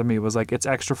smarter than me was like, it's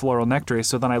extra floral nectaries.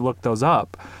 So then I looked those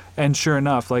up, and sure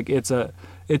enough, like it's a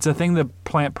thing the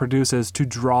plant produces to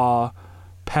draw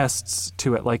pests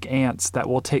to it, like ants that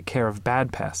will take care of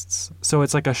bad pests. So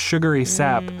it's like a sugary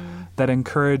sap that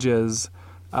encourages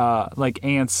like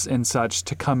ants and such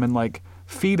to come and like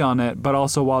feed on it, but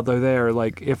also while they're there,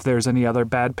 like if there's any other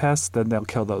bad pests, then they'll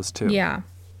kill those too. Yeah.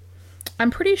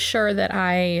 I'm pretty sure that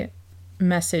I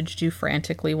messaged you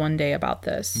frantically one day about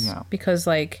this. Yeah. Because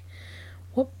like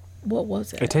what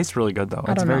was it? It tastes really good though.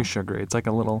 It's very sugary. It's like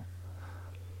a little.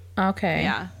 Okay.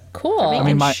 Yeah. Cool.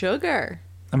 I mean, sugar.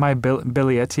 And my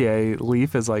Billietier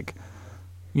leaf is like,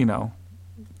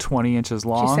 20 inches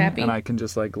long, and I can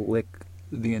just like lick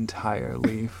the entire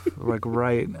leaf, like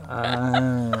right.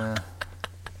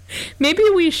 Maybe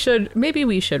we should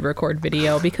record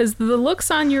video, because the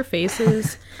looks on your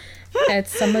faces at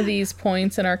some of these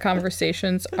points in our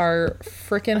conversations are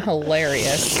freaking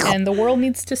hilarious, and the world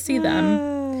needs to see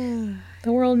them.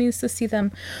 The world needs to see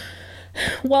them.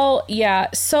 Well, yeah.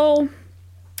 So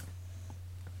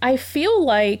I feel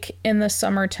like in the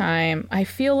summertime,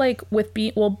 with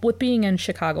being in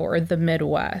Chicago or the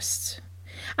Midwest,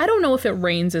 I don't know if it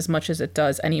rains as much as it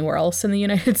does anywhere else in the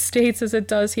United States as it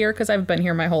does here, because I've been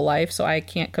here my whole life, so I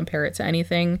can't compare it to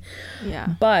anything.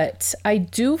 Yeah. But I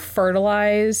do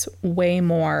fertilize way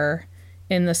more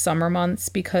in the summer months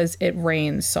because it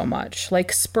rains so much.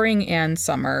 Like spring and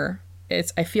summer,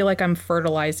 I feel like I'm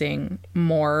fertilizing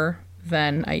more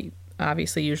than I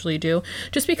obviously usually do,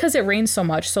 just because it rains so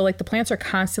much. So like the plants are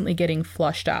constantly getting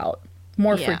flushed out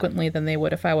more frequently than they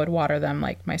would if I would water them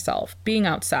like myself, being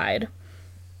outside.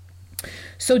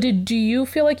 So do you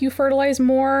feel like you fertilize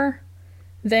more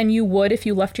than you would if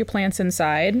you left your plants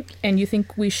inside, and you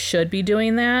think we should be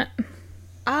doing that?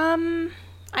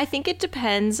 I think it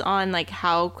depends on like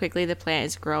how quickly the plant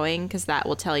is growing, because that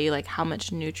will tell you like how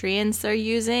much nutrients they're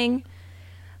using.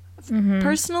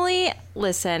 Personally,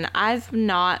 listen, I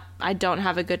don't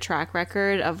have a good track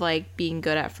record of like being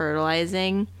good at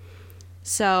fertilizing.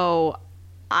 So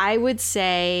I would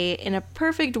say in a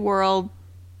perfect world,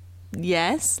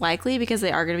 yes, likely, because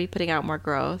they are going to be putting out more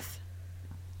growth,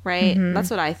 right? That's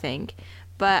what I think.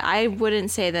 But I wouldn't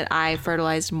say that I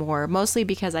fertilized more, mostly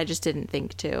because I just didn't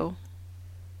think to.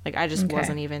 Like, I just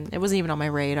wasn't even on my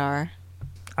radar.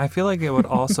 I feel like it would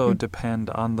also depend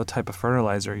on the type of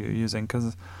fertilizer you're using,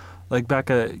 because like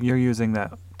Becca, you're using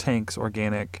that Tank's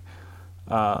organic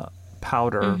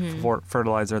powder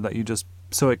fertilizer that you just,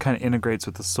 so it kind of integrates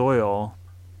with the soil.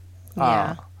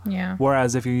 Yeah. Yeah.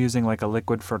 Whereas if you're using like a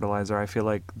liquid fertilizer, I feel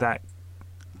like that,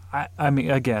 I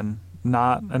mean, again,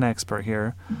 not an expert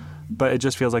here, but it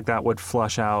just feels like that would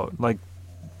flush out. Like,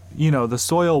 you know, the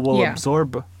soil will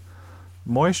absorb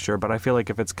moisture, but I feel like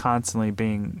if it's constantly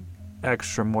being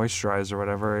extra moisturized or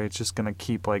whatever, it's just going to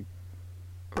keep like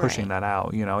pushing that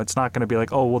out. You know, it's not going to be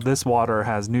like, oh, well, this water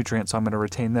has nutrients, so I'm going to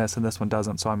retain this, and this one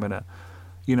doesn't, so I'm going to,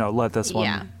 you know, let this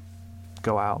one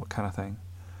go out, kind of thing.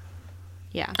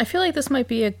 Yeah. I feel like this might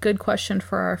be a good question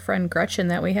for our friend Gretchen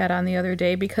that we had on the other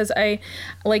day, because I,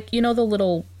 like, you know, the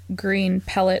little green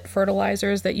pellet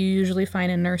fertilizers that you usually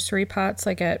find in nursery pots,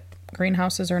 like at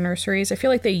greenhouses or nurseries. I feel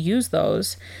like they use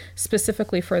those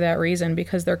specifically for that reason,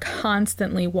 because they're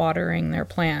constantly watering their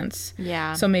plants.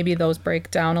 Yeah. So maybe those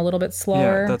break down a little bit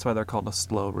slower. Yeah, that's why they're called a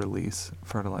slow release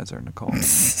fertilizer, Nicole.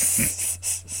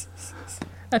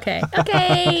 Okay.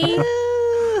 Okay.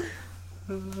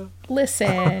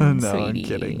 Listen, No, sweetie. I'm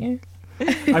kidding.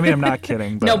 I mean, I'm not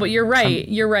kidding. But no, but you're right.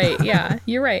 You're right. Yeah,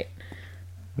 you're right.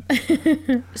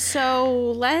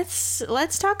 So let's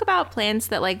talk about plants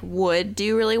that like would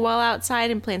do really well outside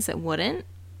and plants that wouldn't,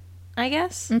 I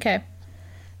guess. Okay.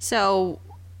 So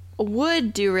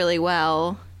would do really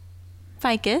well,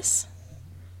 ficus.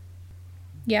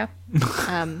 Yeah.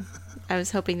 I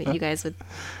was hoping that you guys would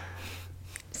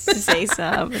say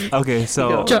something. Okay,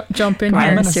 so Jump in I'm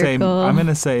here.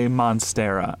 gonna say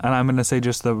Monstera, and I'm gonna say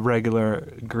just the regular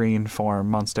green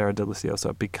form, Monstera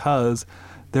deliciosa, because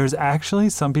there's actually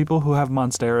some people who have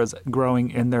Monsteras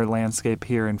growing in their landscape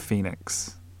here in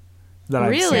Phoenix. That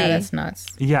I've seen. Yeah, that's nuts.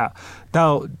 Yeah.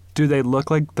 Now, do they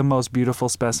look like the most beautiful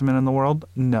specimen in the world?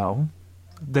 No.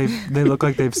 They look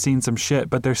like they've seen some shit,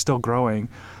 but they're still growing.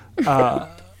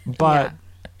 But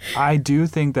I do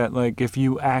think that, like, if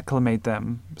you acclimate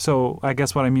them, so I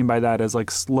guess what I mean by that is, like,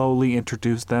 slowly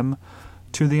introduce them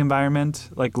to the environment,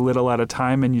 like, little at a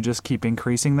time, and you just keep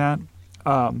increasing that.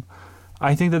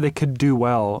 I think that they could do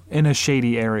well in a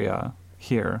shady area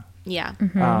here. Yeah.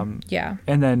 Yeah.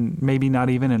 And then maybe not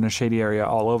even in a shady area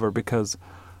all over, because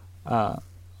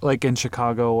like in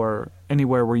Chicago or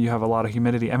anywhere where you have a lot of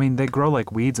humidity, I mean, they grow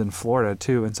like weeds in Florida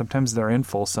too, and sometimes they're in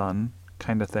full sun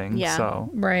kind of thing. Yeah.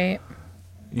 So Right.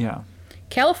 yeah.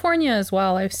 California as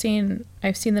well. I've seen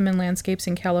them in landscapes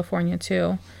in California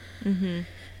too.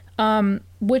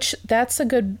 Which that's a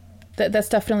good. That's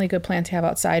definitely a good plant to have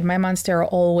outside. My Monstera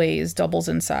always doubles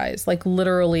in size. Like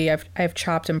literally, I've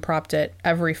chopped and propped it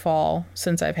every fall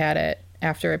since I've had it.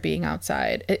 After it being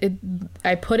outside,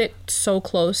 I put it so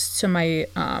close to my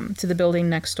to the building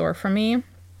next door from me.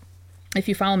 If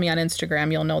you follow me on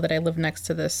Instagram, you'll know that I live next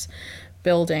to this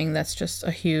building that's just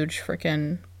a huge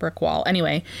freaking brick wall.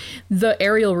 Anyway, the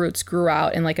aerial roots grew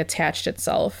out and like attached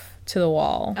itself to the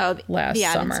wall last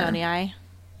summer. The Adansonii.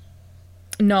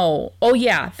 No. Oh,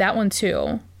 yeah, that one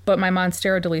too. But my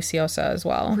Monstera deliciosa as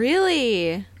well.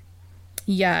 Really?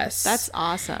 Yes. That's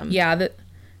awesome. Yeah,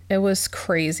 it was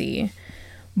crazy.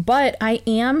 But I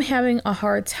am having a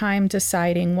hard time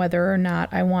deciding whether or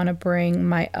not I want to bring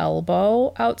my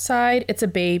elbow outside. It's a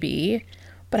baby.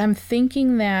 But I'm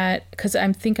thinking that, because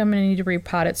I think I'm going to need to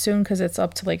repot it soon because it's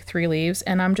up to like 3 leaves.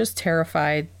 And I'm just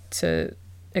terrified to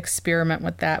experiment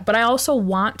with that. But I also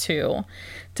want to,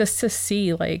 just to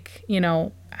see, like, you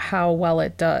know, how well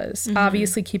it does.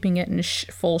 Obviously keeping it in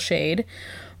full shade.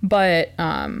 But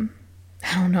I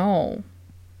don't know.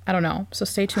 So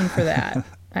stay tuned for that.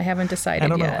 I haven't decided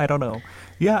yet. I don't know.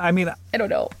 Yeah, I mean, I don't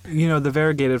know. You know, the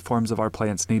variegated forms of our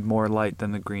plants need more light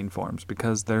than the green forms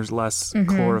because there's less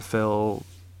chlorophyll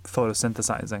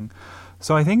photosynthesizing.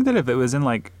 So I think that if it was in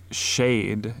like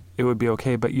shade, it would be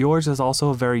okay. But yours is also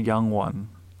a very young one.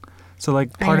 So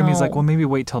like part of me is like, well, maybe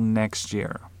wait till next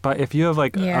year. But if you have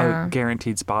like a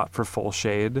guaranteed spot for full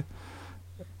shade,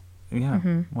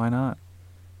 why not?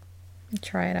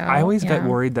 Try it out. I always get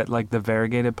worried that like the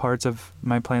variegated parts of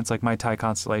my plants, like my Thai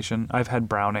constellation, I've had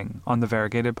browning on the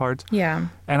variegated parts. Yeah.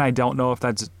 And I don't know if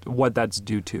that's what that's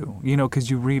due to, you know, because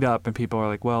you read up and people are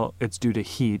like, well, it's due to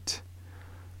heat,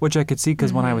 which I could see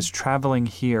because when I was traveling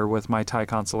here with my Thai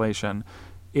constellation,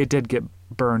 it did get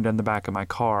burned in the back of my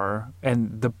car,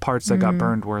 and the parts that got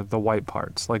burned were the white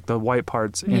parts. Like the white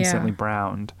parts instantly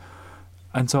browned.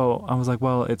 And so I was like,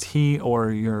 well, it's heat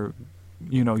or your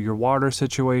water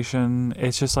situation.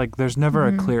 It's just like there's never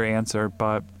a clear answer,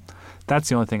 but that's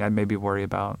the only thing I'd maybe worry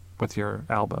about with your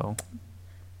elbow.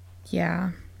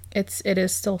 Yeah. It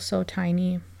is still so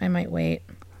tiny. I might wait.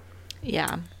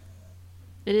 Yeah.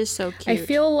 It is so cute. I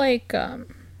feel like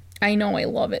I know I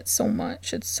love it so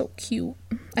much. It's so cute.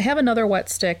 I have another wet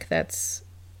stick that's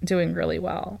doing really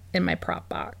well in my prop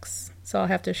box. So I'll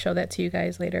have to show that to you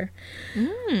guys later.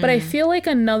 But I feel like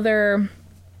another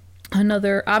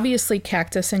obviously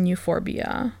cactus and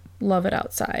euphorbia. Love it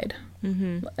outside.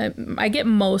 I get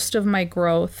most of my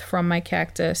growth from my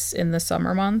cactus in the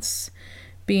summer months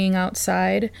being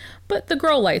outside, but the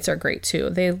grow lights are great too.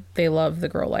 They love the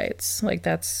grow lights. Like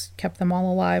that's kept them all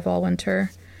alive all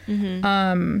winter.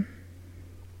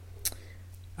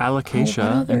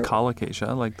 Alocasia and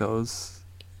colocasia, like those.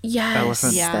 Yes,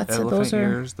 elephant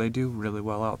ears, they do really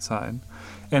well outside.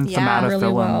 And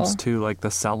thaumatophyllums too, like the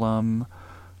sellum,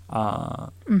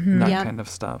 that kind of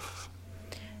stuff.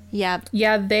 Yeah.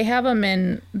 Yeah, they have them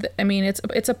in, I mean,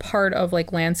 it's a part of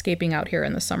like landscaping out here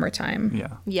in the summertime.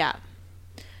 Yeah. Yeah.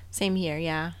 Same here,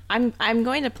 yeah. I'm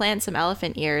going to plant some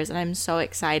elephant ears, and I'm so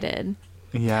excited.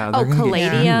 Yeah.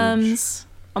 Caladiums.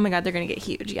 Oh my God, they're going to get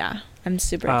huge, yeah. I'm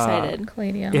super excited.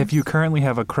 Caladiums. If you currently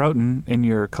have a croton in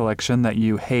your collection that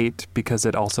you hate because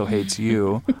it also hates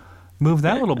you, move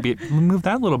that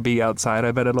little bee outside.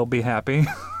 I bet it'll be happy.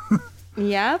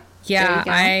 Yep. Yeah,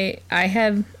 I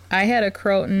had a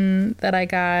croton that I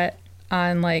got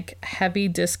on like heavy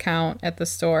discount at the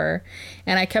store,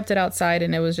 and I kept it outside,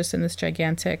 and it was just in this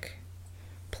gigantic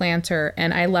planter,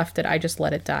 and I just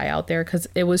let it die out there because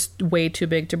it was way too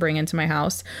big to bring into my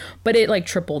house, but it like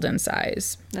tripled in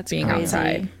size. That's being crazy.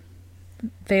 Outside.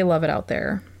 They love it out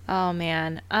there. Oh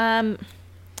man.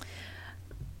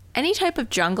 Any type of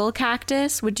jungle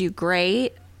cactus would do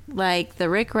great, like the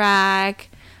rickrack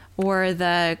or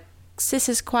the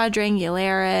Cissus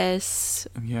quadrangularis.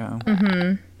 Yeah.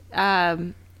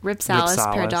 Ripsalis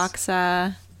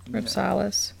paradoxa.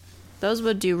 Ripsalis. Those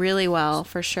would do really well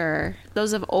for sure.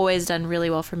 Those have always done really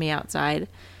well for me outside.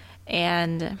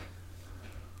 And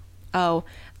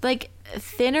like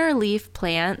thinner leaf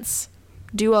plants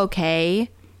do okay.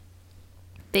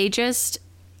 They just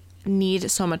need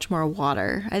so much more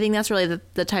water. I think that's really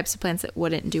the types of plants that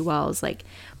wouldn't do well is like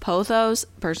pothos.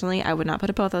 Personally, I would not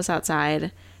put a pothos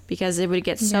outside because it would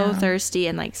get so thirsty,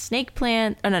 and like snake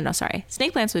plants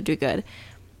would do good.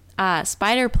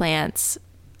 Spider plants,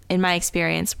 in my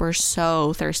experience, were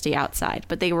so thirsty outside,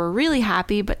 but they were really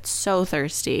happy, but so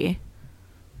thirsty.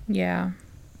 Yeah.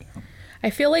 I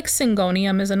feel like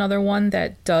Syngonium is another one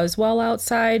that does well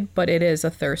outside, but it is a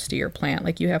thirstier plant.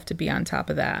 Like you have to be on top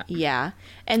of that. Yeah.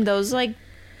 And those in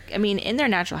their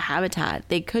natural habitat,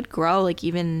 they could grow like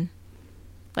even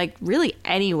like really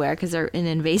anywhere because they're an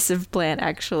invasive plant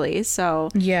actually. So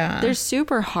yeah, they're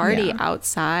super hardy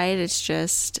outside. It's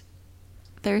just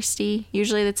thirsty.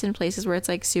 Usually that's in places where it's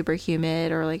like super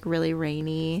humid or like really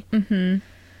rainy.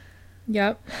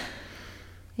 Yep.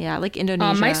 Yeah, like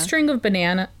Indonesia. My string of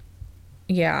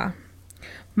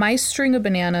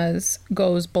bananas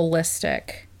goes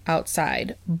ballistic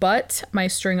outside, but my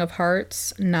string of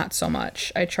hearts, not so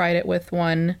much. I tried it with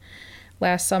one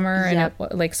last summer, and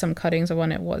like some cuttings of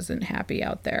one, it wasn't happy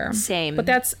out there. Same. But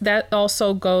that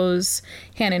also goes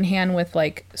hand in hand with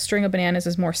like string of bananas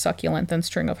is more succulent than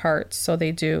string of hearts, so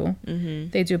they do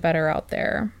better out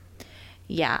there.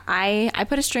 Yeah, I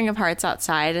put a string of hearts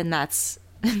outside, and that's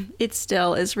it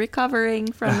still is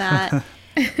recovering from that.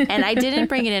 And I didn't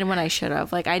bring it in when I should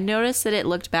have. Like I noticed that it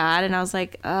looked bad, and I was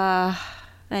like,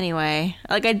 anyway.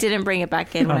 Like I didn't bring it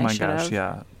back in when I should have. Oh my gosh,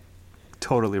 yeah.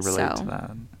 Totally relate to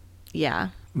that. Yeah.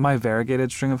 My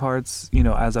variegated string of hearts,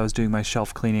 as I was doing my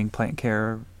shelf cleaning plant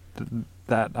care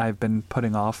that I've been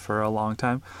putting off for a long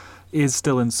time, is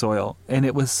still in soil. And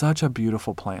it was such a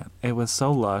beautiful plant. It was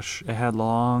so lush. It had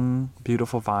long,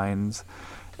 beautiful vines.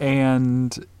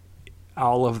 And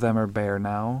all of them are bare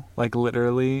now. Like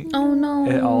literally. Oh no.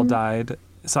 It all died.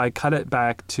 So I cut it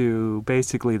back to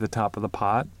basically the top of the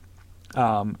pot.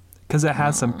 Because it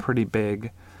has some pretty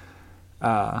big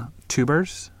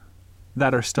tubers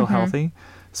that are still healthy.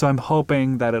 So I'm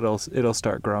hoping that it'll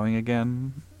start growing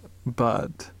again.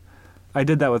 But I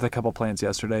did that with a couple plants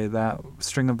yesterday. That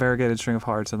variegated string of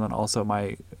hearts, and then also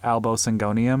my Albo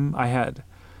Syngonium. I had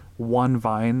one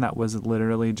vine that was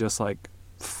literally just like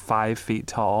 5 feet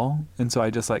tall, and so I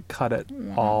just like cut it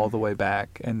all the way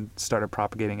back and started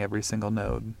propagating every single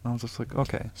node. I was just like,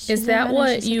 okay. Is that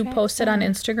what you posted on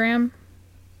Instagram?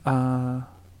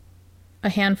 a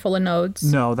handful of nodes?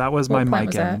 No, that was my What plant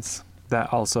was Micans.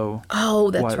 That also.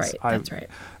 Oh, that's was, right. That's right.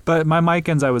 But my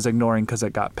Micans I was ignoring because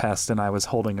it got pest and I was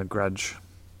holding a grudge.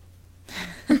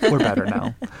 We're better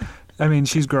now. I mean,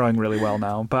 she's growing really well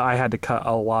now, but I had to cut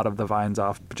a lot of the vines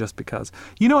off just because.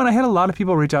 You know, and I had a lot of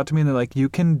people reach out to me and they're like, you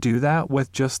can do that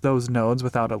with just those nodes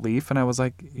without a leaf? And I was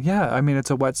like, yeah, I mean,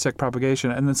 it's a wet stick propagation.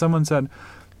 And then someone said,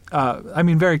 I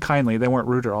mean, very kindly, they weren't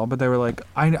rude at all, but they were like,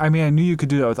 I mean, I knew you could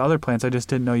do that with other plants. I just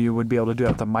didn't know you would be able to do it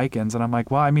with the Micans. And I'm like,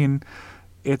 well, I mean,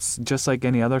 it's just like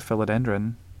any other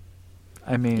philodendron.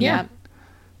 I mean, Yeah.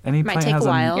 any Might plant take has a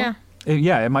while. Yeah.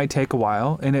 it might take a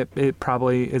while, and it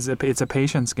probably is. It's a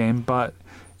patience game, but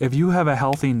if you have a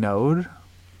healthy node,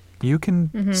 you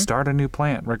can start a new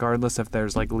plant regardless if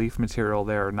there's like leaf material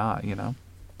there or not. You know.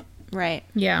 Right.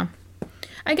 Yeah.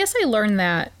 I guess I learned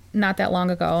that not that long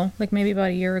ago, like maybe about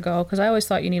a year ago, because I always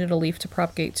thought you needed a leaf to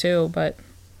propagate too, but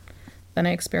then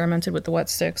I experimented with the wet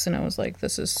sticks and I was like,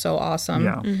 this is so awesome.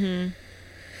 Yeah.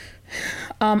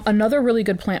 Another really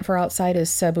good plant for outside is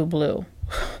Cebu Blue.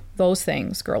 Those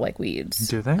things grow like weeds.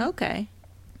 Do they? Okay.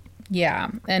 Yeah.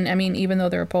 And I mean, even though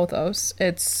they're pothos,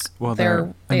 Well, they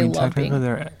love technically being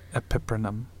they're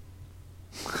epiprenum.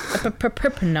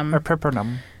 Pipernum.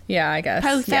 Epiprenum. Yeah, I guess.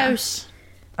 Pothos.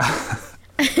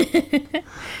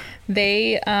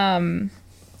 They,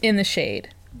 in the shade,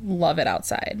 love it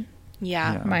outside.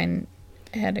 Yeah. Yeah. Mine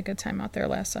had a good time out there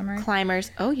last summer.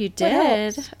 Climbers. Oh, you What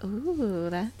did. else? Ooh,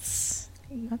 that's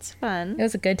fun. It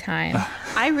was a good time.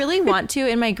 I really want to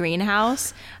in my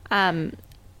greenhouse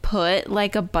put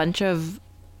like a bunch of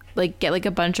get like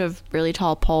a bunch of really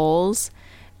tall poles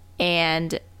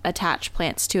and attach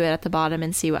plants to it at the bottom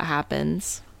and see what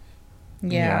happens. Yeah,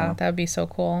 Yeah. that would be so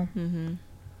cool. Mm-hmm.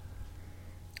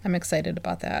 I'm excited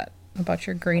about that, about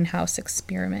your greenhouse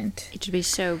experiment. It should be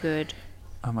so good.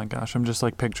 Oh my gosh, I'm just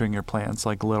like picturing your plants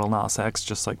like Little Nas X,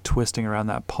 just like twisting around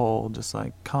that pole, just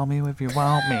like, call me if you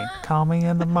want me, call me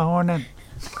in the morning.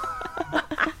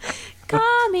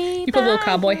 Call me. You put little by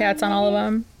cowboy your hats on all of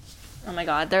them. Oh my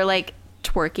god, they're like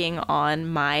twerking on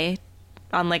my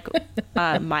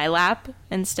lap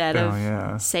instead Oh, of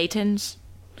yeah. Satan's.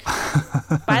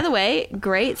 By the way,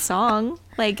 great song.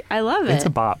 Like I love it. It's a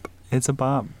bop. It's a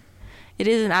bop. It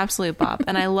is an absolute bop,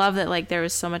 and I love that like there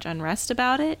was so much unrest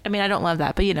about it. I mean, I don't love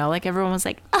that, but you know, like everyone was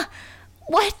like,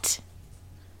 what?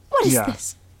 What is Yeah.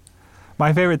 this?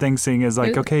 My favorite thing seeing is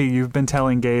like, Ooh. okay, you've been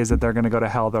telling gays that they're going to go to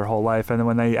hell their whole life, and then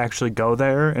when they actually go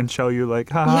there and show you like,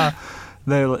 haha,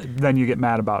 then you get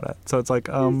mad about it. So it's like,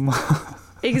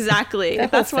 Exactly. That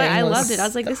whole That's why thing I was- loved it. I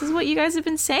was like, this is what you guys have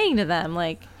been saying to them.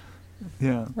 Like,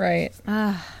 yeah. Right.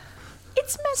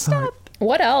 it's messed up.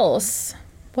 What else?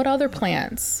 What other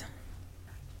plants?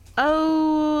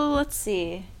 Oh, let's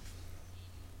see.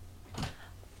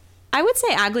 I would say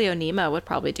Aglaonema would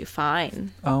probably do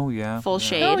fine. Oh yeah. Full yeah.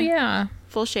 shade. Oh, yeah.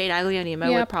 Full shade Aglaonema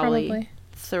Yeah, would probably, probably.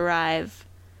 thrive.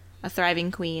 A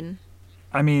thriving queen.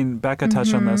 I mean, Becca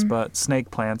touched on this, but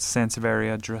snake plants,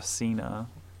 Sansevieria, Dracaena,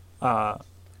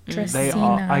 they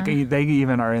all like they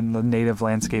even are in the native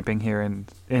landscaping here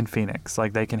in Phoenix.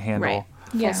 Like they can handle. Right.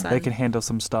 Full Yeah. sun. They can handle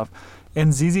some stuff.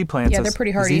 And ZZ plants, Yeah, they're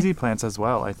pretty hardy. ZZ plants as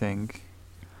well, I think,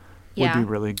 would be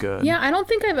really good. Yeah, I don't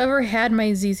think I've ever had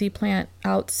my ZZ plant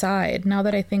outside. Now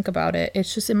that I think about it,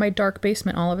 it's just in my dark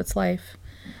basement all of its life.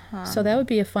 So that would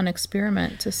be a fun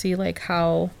experiment to see like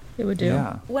how it would do.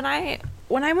 Yeah. When I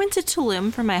went to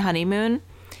Tulum for my honeymoon,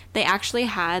 they actually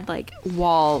had like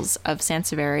walls of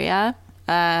Sansevieria,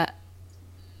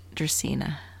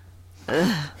 Dracaena.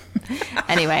 Ugh.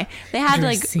 Anyway, they had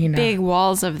like Dracaena. big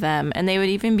walls of them, and they would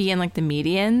even be in like the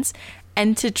medians.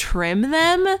 And to trim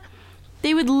them,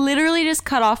 they would literally just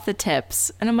cut off the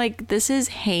tips, and I'm like, this is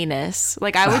heinous.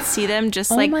 Like I would see them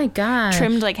just Oh like my gosh.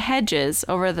 trimmed like hedges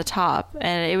over the top,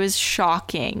 and it was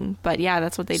shocking. But yeah,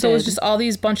 that's what they So did. it was just all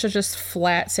these bunch of just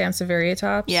flat Sansevieria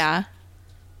tops? yeah.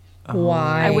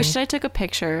 Why? I wished I took a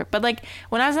picture, but like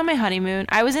when I was on my honeymoon,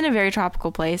 I was in a very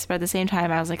tropical place, but at the same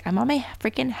time, I was like, I'm on my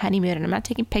freaking honeymoon and I'm not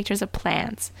taking pictures of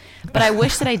plants. But I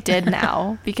wish that I did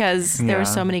now because there were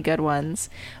Yeah. so many good ones.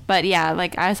 But yeah,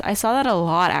 like I saw that a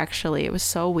lot actually. It was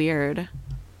so weird.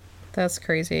 That's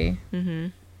crazy. Mm-hmm.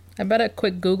 I bet a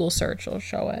quick Google search will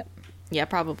show it. Yeah,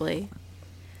 probably.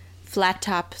 Flat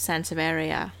top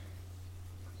Sansevieria.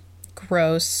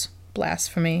 Gross.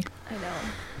 Blasphemy.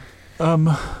 I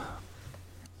know.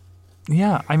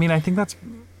 Yeah, I mean, I think that's,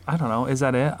 I don't know, is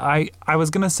that it? I was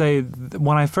going to say,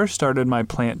 when I first started my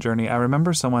plant journey, I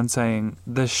remember someone saying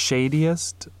the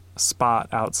shadiest spot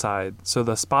outside, so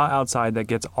the spot outside that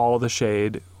gets all the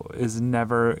shade, is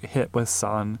never hit with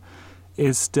sun,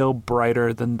 is still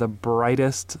brighter than the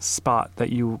brightest spot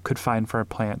that you could find for a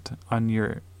plant on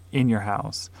your in your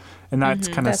house. And that's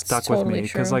kind of stuck with me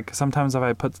because like sometimes if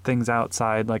I put things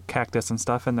outside like cactus and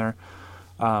stuff and they're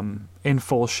in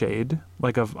full shade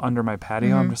like of under my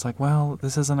patio, I'm just like, well,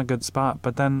 this isn't a good spot.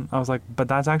 But then I was like, but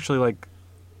that's actually like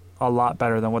a lot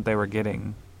better than what they were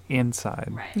getting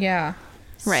inside. Yeah.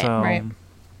 Right.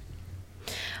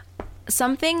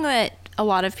 Something that a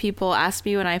lot of people ask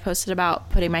me when I posted about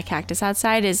putting my cactus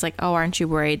outside is like, oh, aren't you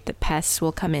worried that pests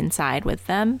will come inside with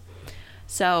them?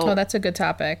 So, that's a good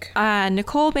topic.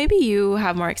 Nicole, maybe you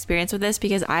have more experience with this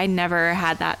because I never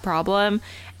had that problem.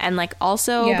 And like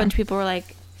also a bunch of people were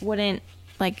like, wouldn't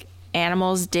like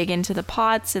animals dig into the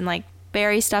pots and like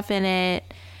bury stuff in it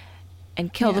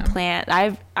and kill the plant?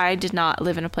 I did not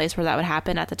live in a place where that would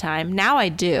happen at the time. Now I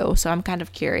do, so I'm kind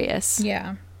of curious.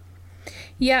 Yeah,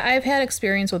 I've had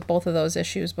experience with both of those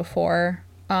issues before,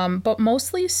 but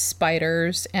mostly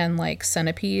spiders and like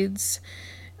centipedes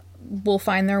will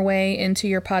find their way into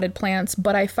your potted plants.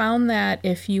 But I found that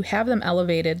if you have them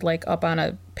elevated like up on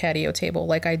a patio table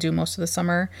like I do most of the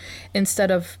summer,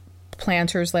 instead of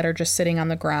planters that are just sitting on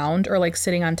the ground or like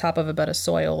sitting on top of a bed of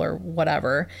soil or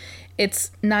whatever, it's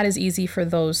not as easy for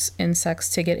those insects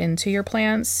to get into your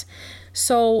plants.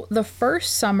 So the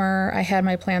first summer I had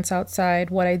my plants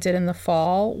outside, what I did in the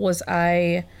fall was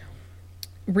I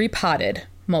repotted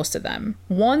most of them.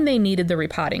 One, they needed the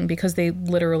repotting because they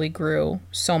literally grew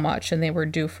so much and they were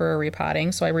due for a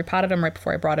repotting. So I repotted them right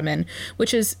before I brought them in,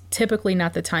 which is typically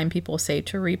not the time people say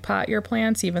to repot your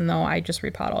plants, even though I just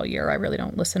repot all year. I really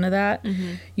don't listen to that.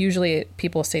 Usually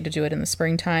people say to do it in the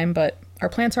springtime, but our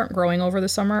plants aren't growing over the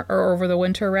summer or over the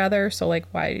winter rather. So like,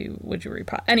 why would you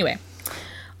repot? Anyway,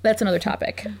 that's another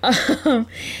topic.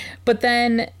 But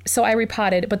then, so I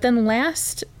repotted, but then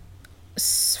last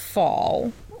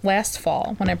fall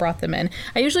when I brought them in,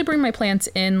 I usually bring my plants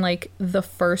in like the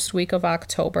first week of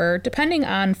October, depending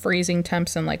on freezing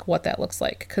temps and like what that looks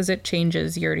like, because it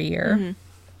changes year to year.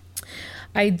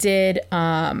 I did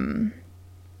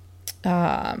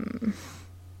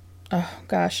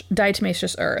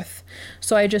diatomaceous earth.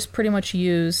 So I just pretty much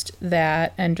used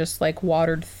that and just like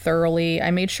watered thoroughly. I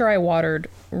made sure I watered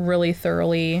really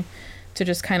thoroughly to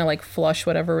just kind of like flush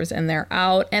whatever was in there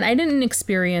out. And I didn't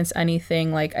experience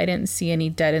anything, like I didn't see any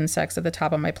dead insects at the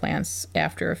top of my plants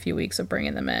after a few weeks of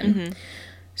bringing them in.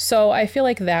 So I feel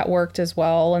like that worked as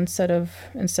well instead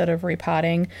of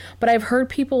repotting. But I've heard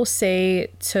people say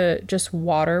to just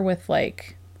water with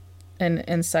like an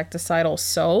insecticidal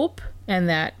soap, and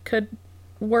that could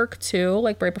work too,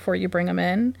 like right before you bring them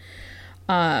in.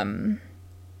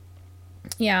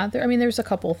 There's a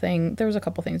couple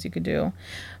things you could do.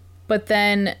 But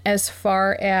then as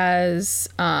far as,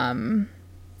 what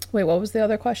was the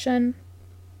other question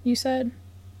you said?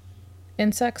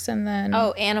 Insects and then...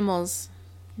 Oh, animals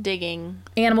digging.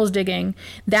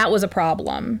 That was a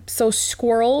problem. So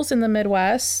squirrels in the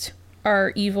Midwest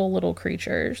are evil little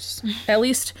creatures. At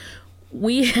least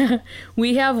we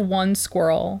have one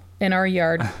squirrel in our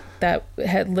yard that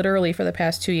had literally for the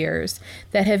past 2 years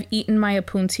that have eaten my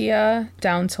Opuntia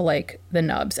down to like the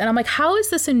nubs. And I'm like, how is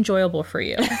this enjoyable for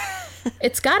you?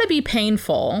 It's got to be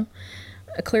painful.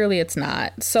 Clearly it's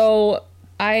not. So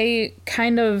I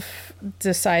kind of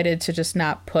decided to just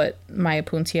not put my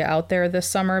Opuntia out there this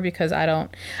summer because I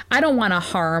don't want to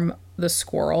harm the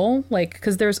squirrel, like,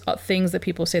 because there's things that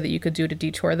people say that you could do to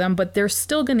detour them, but they're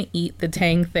still going to eat the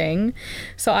dang thing.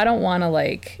 So I don't want to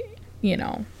like,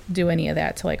 do any of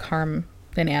that to like harm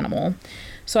an animal.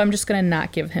 So I'm just going to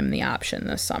not give him the option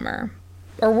this summer,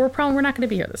 or we're not going to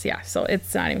be here so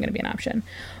it's not even going to be an option.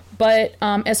 But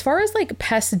as far as like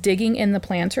pests digging in the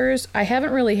planters, I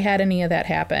haven't really had any of that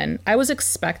happen. I was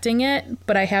expecting it,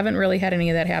 but I haven't really had any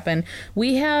of that happen.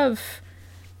 We have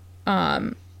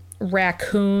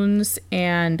raccoons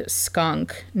and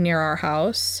skunk near our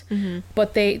house,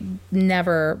 but they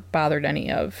never bothered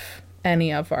any of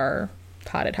our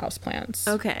potted house plants.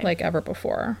 Okay. Like ever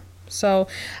before. So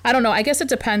I don't know. I guess it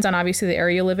depends on obviously the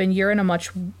area you live in. You're in a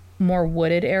much more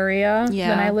wooded area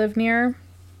than I live near.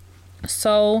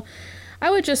 So I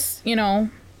would just,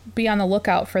 be on the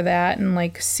lookout for that and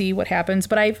like see what happens.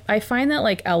 But I find that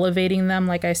like elevating them,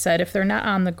 like I said, if they're not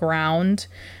on the ground,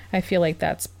 I feel like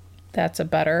that's a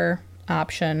better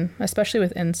option, especially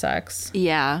with insects.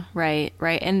 Yeah, right.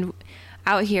 And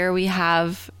out here we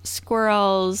have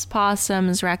squirrels,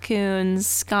 possums, raccoons,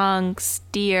 skunks,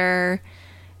 deer,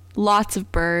 lots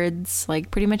of birds,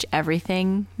 like pretty much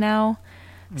everything now.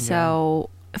 Yeah. So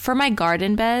for my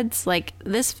garden beds, like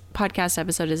this podcast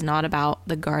episode is not about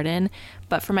the garden,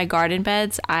 but for my garden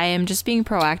beds, I am just being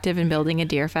proactive in building a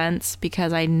deer fence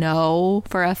because I know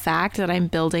for a fact that I'm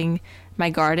building my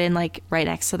garden like right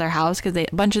next to their house because a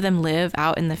bunch of them live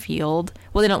out in the field.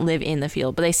 Well, they don't live in the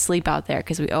field, but they sleep out there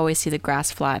because we always see the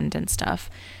grass flattened and stuff.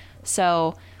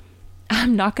 So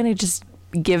I'm not going to just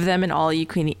give them an all you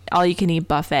can eat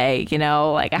buffet, you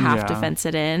know, like I have to fence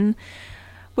it in,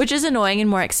 which is annoying and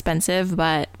more expensive,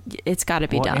 but it's got to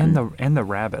be done. And the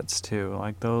rabbits too,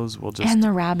 like those will just, and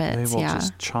the rabbits, they will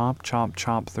just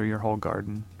chomp through your whole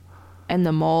garden. And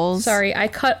the moles. Sorry, I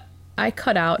cut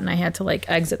out and I had to like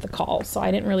exit the call, so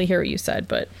I didn't really hear what you said,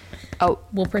 but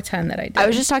we'll pretend that I did. I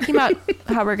was just talking about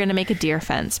how we're going to make a deer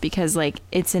fence because like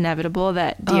it's inevitable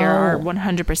that deer are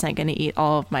 100% going to eat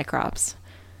all of my crops.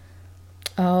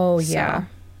 Oh, yeah.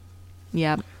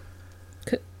 Yeah.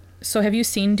 So have you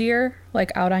seen deer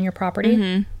like out on your property?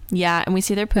 Mm-hmm. Yeah, and we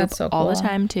see their poop so all the cool.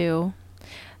 time too.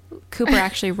 Cooper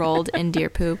actually rolled in deer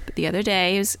poop the other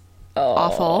day. It was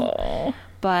awful.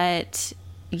 But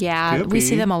yeah, Poopy we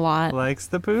see them a lot. Likes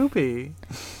the poopy.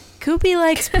 Koopy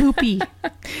likes poopy.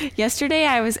 Yesterday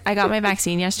I got my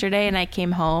vaccine yesterday and I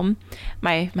came home.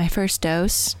 My first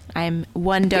dose. I'm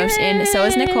one dose in. So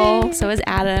is Nicole. So is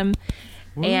Adam.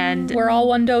 Woo. And We're all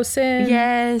one dose in.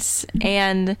 yes.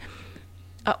 And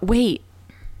wait.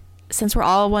 Since we're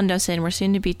all one dose in, we're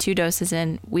soon to be 2 doses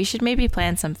in. We should maybe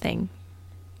plan something.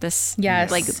 This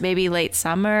like maybe late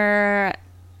summer.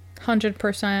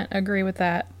 100% agree with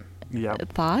that. Yep.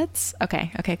 Thoughts?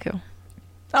 Okay, cool.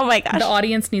 Oh my gosh. The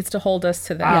audience needs to hold us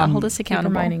to that. Yeah, hold us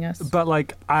accountable. Keep reminding us. But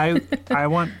like I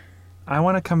want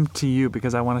to come to you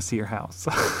because I want to see your house.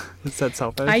 Is that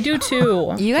selfish? I do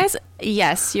too. You guys,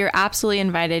 yes, you're absolutely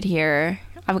invited here.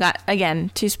 I've got, again,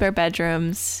 2 spare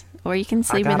bedrooms, or you can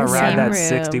sleep in the same room. I gotta ride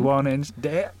that 61-inch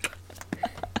deck.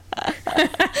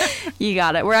 You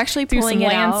got it. We're actually Do pulling some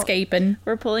it out. landscaping.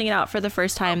 We're pulling it out for the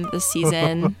first time this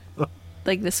season,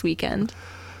 like this weekend.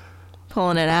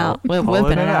 Pulling it out.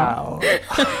 Whipping it out.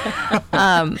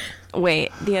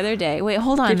 Wait, the other day. Wait,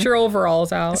 hold on. Get your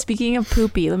overalls out. Speaking of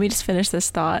poopy, let me just finish this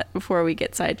thought before we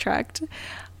get sidetracked.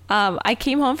 I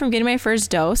came home from getting my first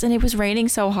dose and it was raining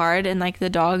so hard and like the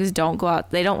dogs don't go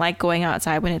out. They don't like going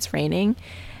outside when it's raining.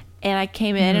 And I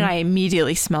came in and I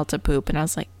immediately smelt a poop and I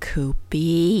was like,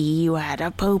 Koopy, you had a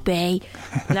poopy.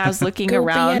 And I was looking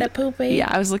around. Had a poopy. Yeah,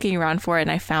 I was looking around for it and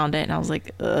I found it and I was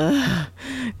like, ugh,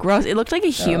 gross. It looked like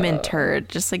a human turd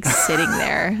just like sitting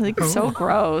there. Like so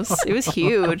gross. It was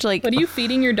huge. Like, what are you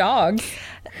feeding your dog?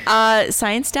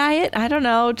 Science diet? I don't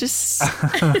know. Just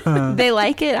they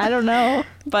like it. I don't know.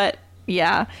 But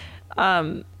yeah.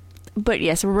 But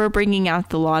yes, we're bringing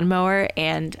out the lawnmower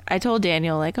and I told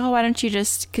Daniel like, oh, why don't you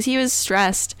just, because he was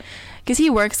stressed because he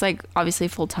works like obviously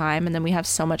full time and then we have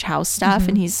so much house stuff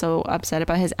and he's so upset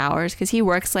about his hours because he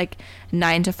works like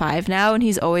 9 to 5 now and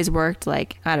he's always worked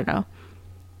like, I don't know,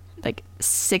 like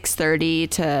 6:30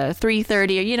 to 3:30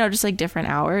 or, you know, just like different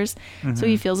hours. So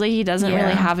he feels like he doesn't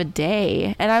really have a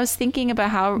day. And I was thinking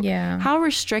about how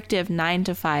restrictive 9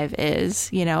 to 5 is,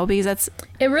 you know, because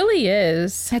it really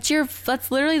is.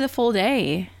 That's literally the full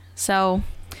day. So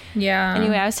yeah.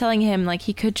 Anyway, I was telling him like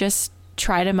he could just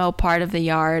try to mow part of the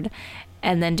yard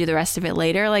and then do the rest of it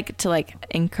later, like to like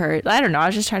encourage. I don't know. I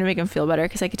was just trying to make him feel better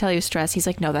because I could tell he was stressed. He's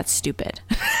like, no, that's stupid.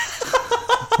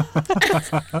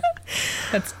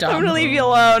 That's dumb. I'm gonna leave you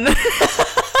alone.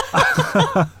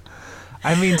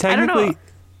 I mean, technically,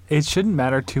 it shouldn't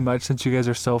matter too much since you guys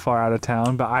are so far out of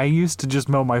town. But I used to just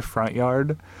mow my front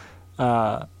yard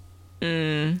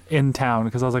in town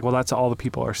because I was like, well, that's all the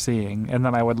people are seeing, and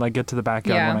then I would like get to the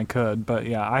backyard when I could. But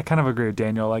yeah, I kind of agree with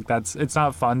Daniel. Like it's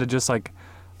not fun to just like.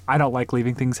 I don't like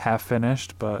leaving things half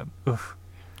finished, but 9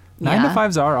 to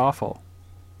 5s are awful.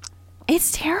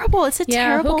 It's terrible. It's a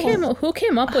terrible. Who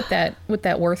came up with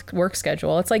that work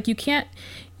schedule? It's like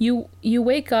you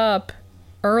wake up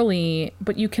early,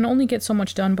 but you can only get so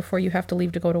much done before you have to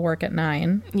leave to go to work at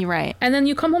 9. You're right. And then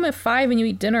you come home at 5 and you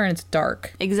eat dinner and it's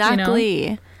dark. Exactly.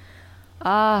 You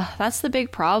know? That's the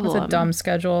big problem. It's a dumb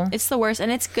schedule. It's the worst.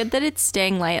 And it's good that it's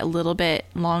staying light a little bit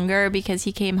longer because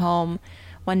he came home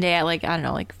one day at like, I don't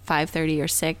know, like 5:30 or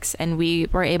 6 and we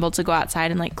were able to go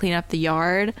outside and like clean up the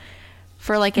yard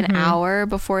for like an hour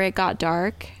before it got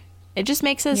dark. It just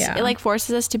makes us, it like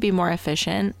forces us to be more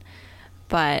efficient.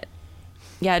 But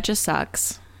yeah, it just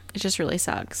sucks. It just really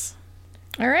sucks.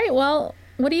 All right. Well,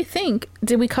 what do you think?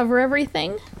 Did we cover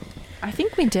everything? I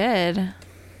think we did.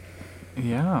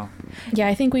 Yeah. Yeah,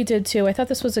 I think we did too. I thought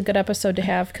this was a good episode to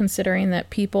have considering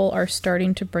that people are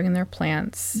starting to bring their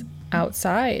plants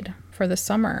outside for the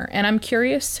summer. And I'm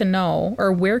curious to know,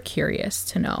 or we're curious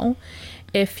to know,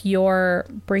 if you're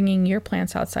bringing your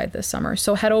plants outside this summer.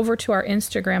 So head over to our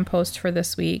Instagram post for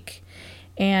this week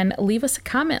and leave us a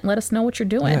comment. Let us know what you're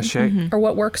doing or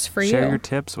what works for you. Share your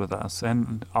tips with us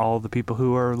and all the people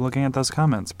who are looking at those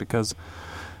comments, because,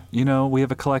 you know, we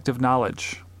have a collective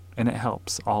knowledge and it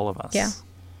helps all of us. Yeah.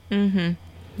 Mm-hmm.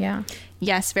 Yeah.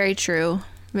 Yes, very true.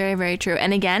 Very, very true.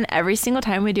 And again, every single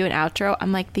time we do an outro,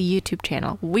 I'm like, the YouTube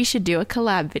channel, we should do a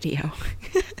collab video.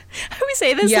 We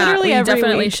say this literally every week.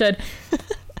 Yeah, we definitely should.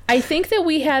 I think that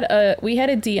we had a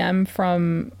DM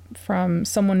from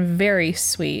someone very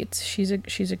sweet. She's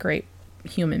a great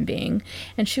human being,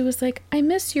 and she was like, I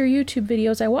miss your YouTube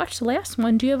videos. I watched the last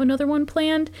one. Do you have another one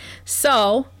planned?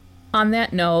 So on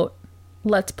that note,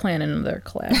 let's plan another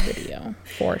collab video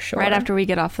for sure. Right after we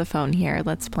get off the phone here,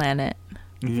 let's plan it.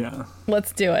 Yeah.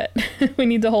 Let's do it. We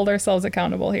need to hold ourselves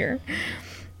accountable here.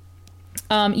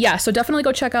 So definitely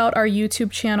go check out our YouTube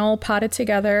channel, Potted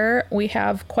Together. We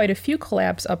have quite a few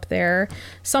collabs up there.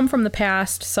 Some from the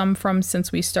past, some from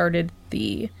since we started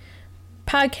the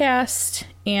podcast,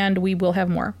 and we will have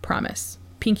more, promise.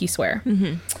 Pinky swear.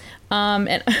 Mm-hmm.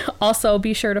 And also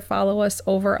be sure to follow us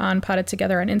over on Potted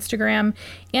Together on Instagram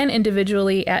and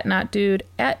individually at Not Dude,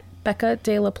 at Becca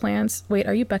De La Plants. Wait,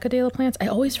 are you Becca De La Plants? I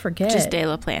always forget. Just De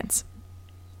La Plants.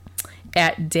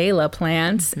 At De La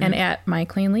Plants and at My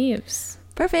Clean Leaves.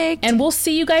 Perfect. And we'll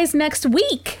see you guys next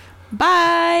week.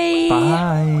 Bye.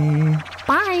 Bye.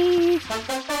 Bye.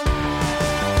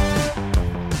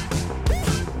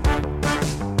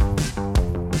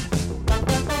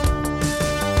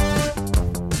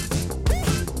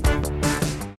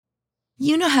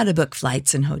 You know how to book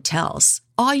flights and hotels.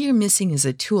 All you're missing is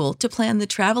a tool to plan the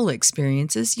travel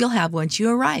experiences you'll have once you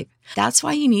arrive. That's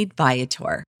why you need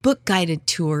Viator. Book guided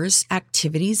tours,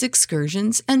 activities,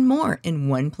 excursions, and more in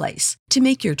one place to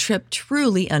make your trip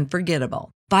truly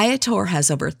unforgettable. Viator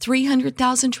has over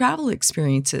 300,000 travel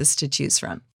experiences to choose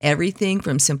from. Everything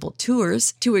from simple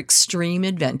tours to extreme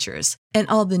adventures and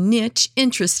all the niche,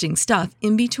 interesting stuff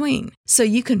in between. So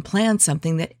you can plan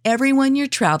something that everyone you're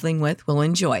traveling with will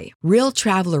enjoy. Real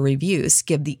traveler reviews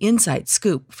give the inside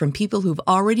scoop from people who've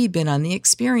already been on the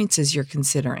experiences you're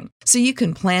considering. So you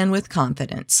can plan with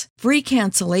confidence. Free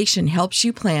cancellation helps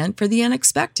you plan for the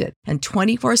unexpected. And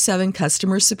 24/7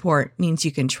 customer support means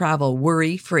you can travel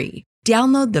worry-free.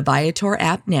 Download the Viator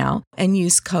app now and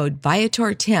use code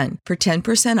Viator10 for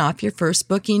 10% off your first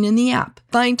booking in the app.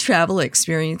 Find travel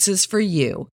experiences for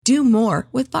you. Do more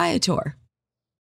with Viator.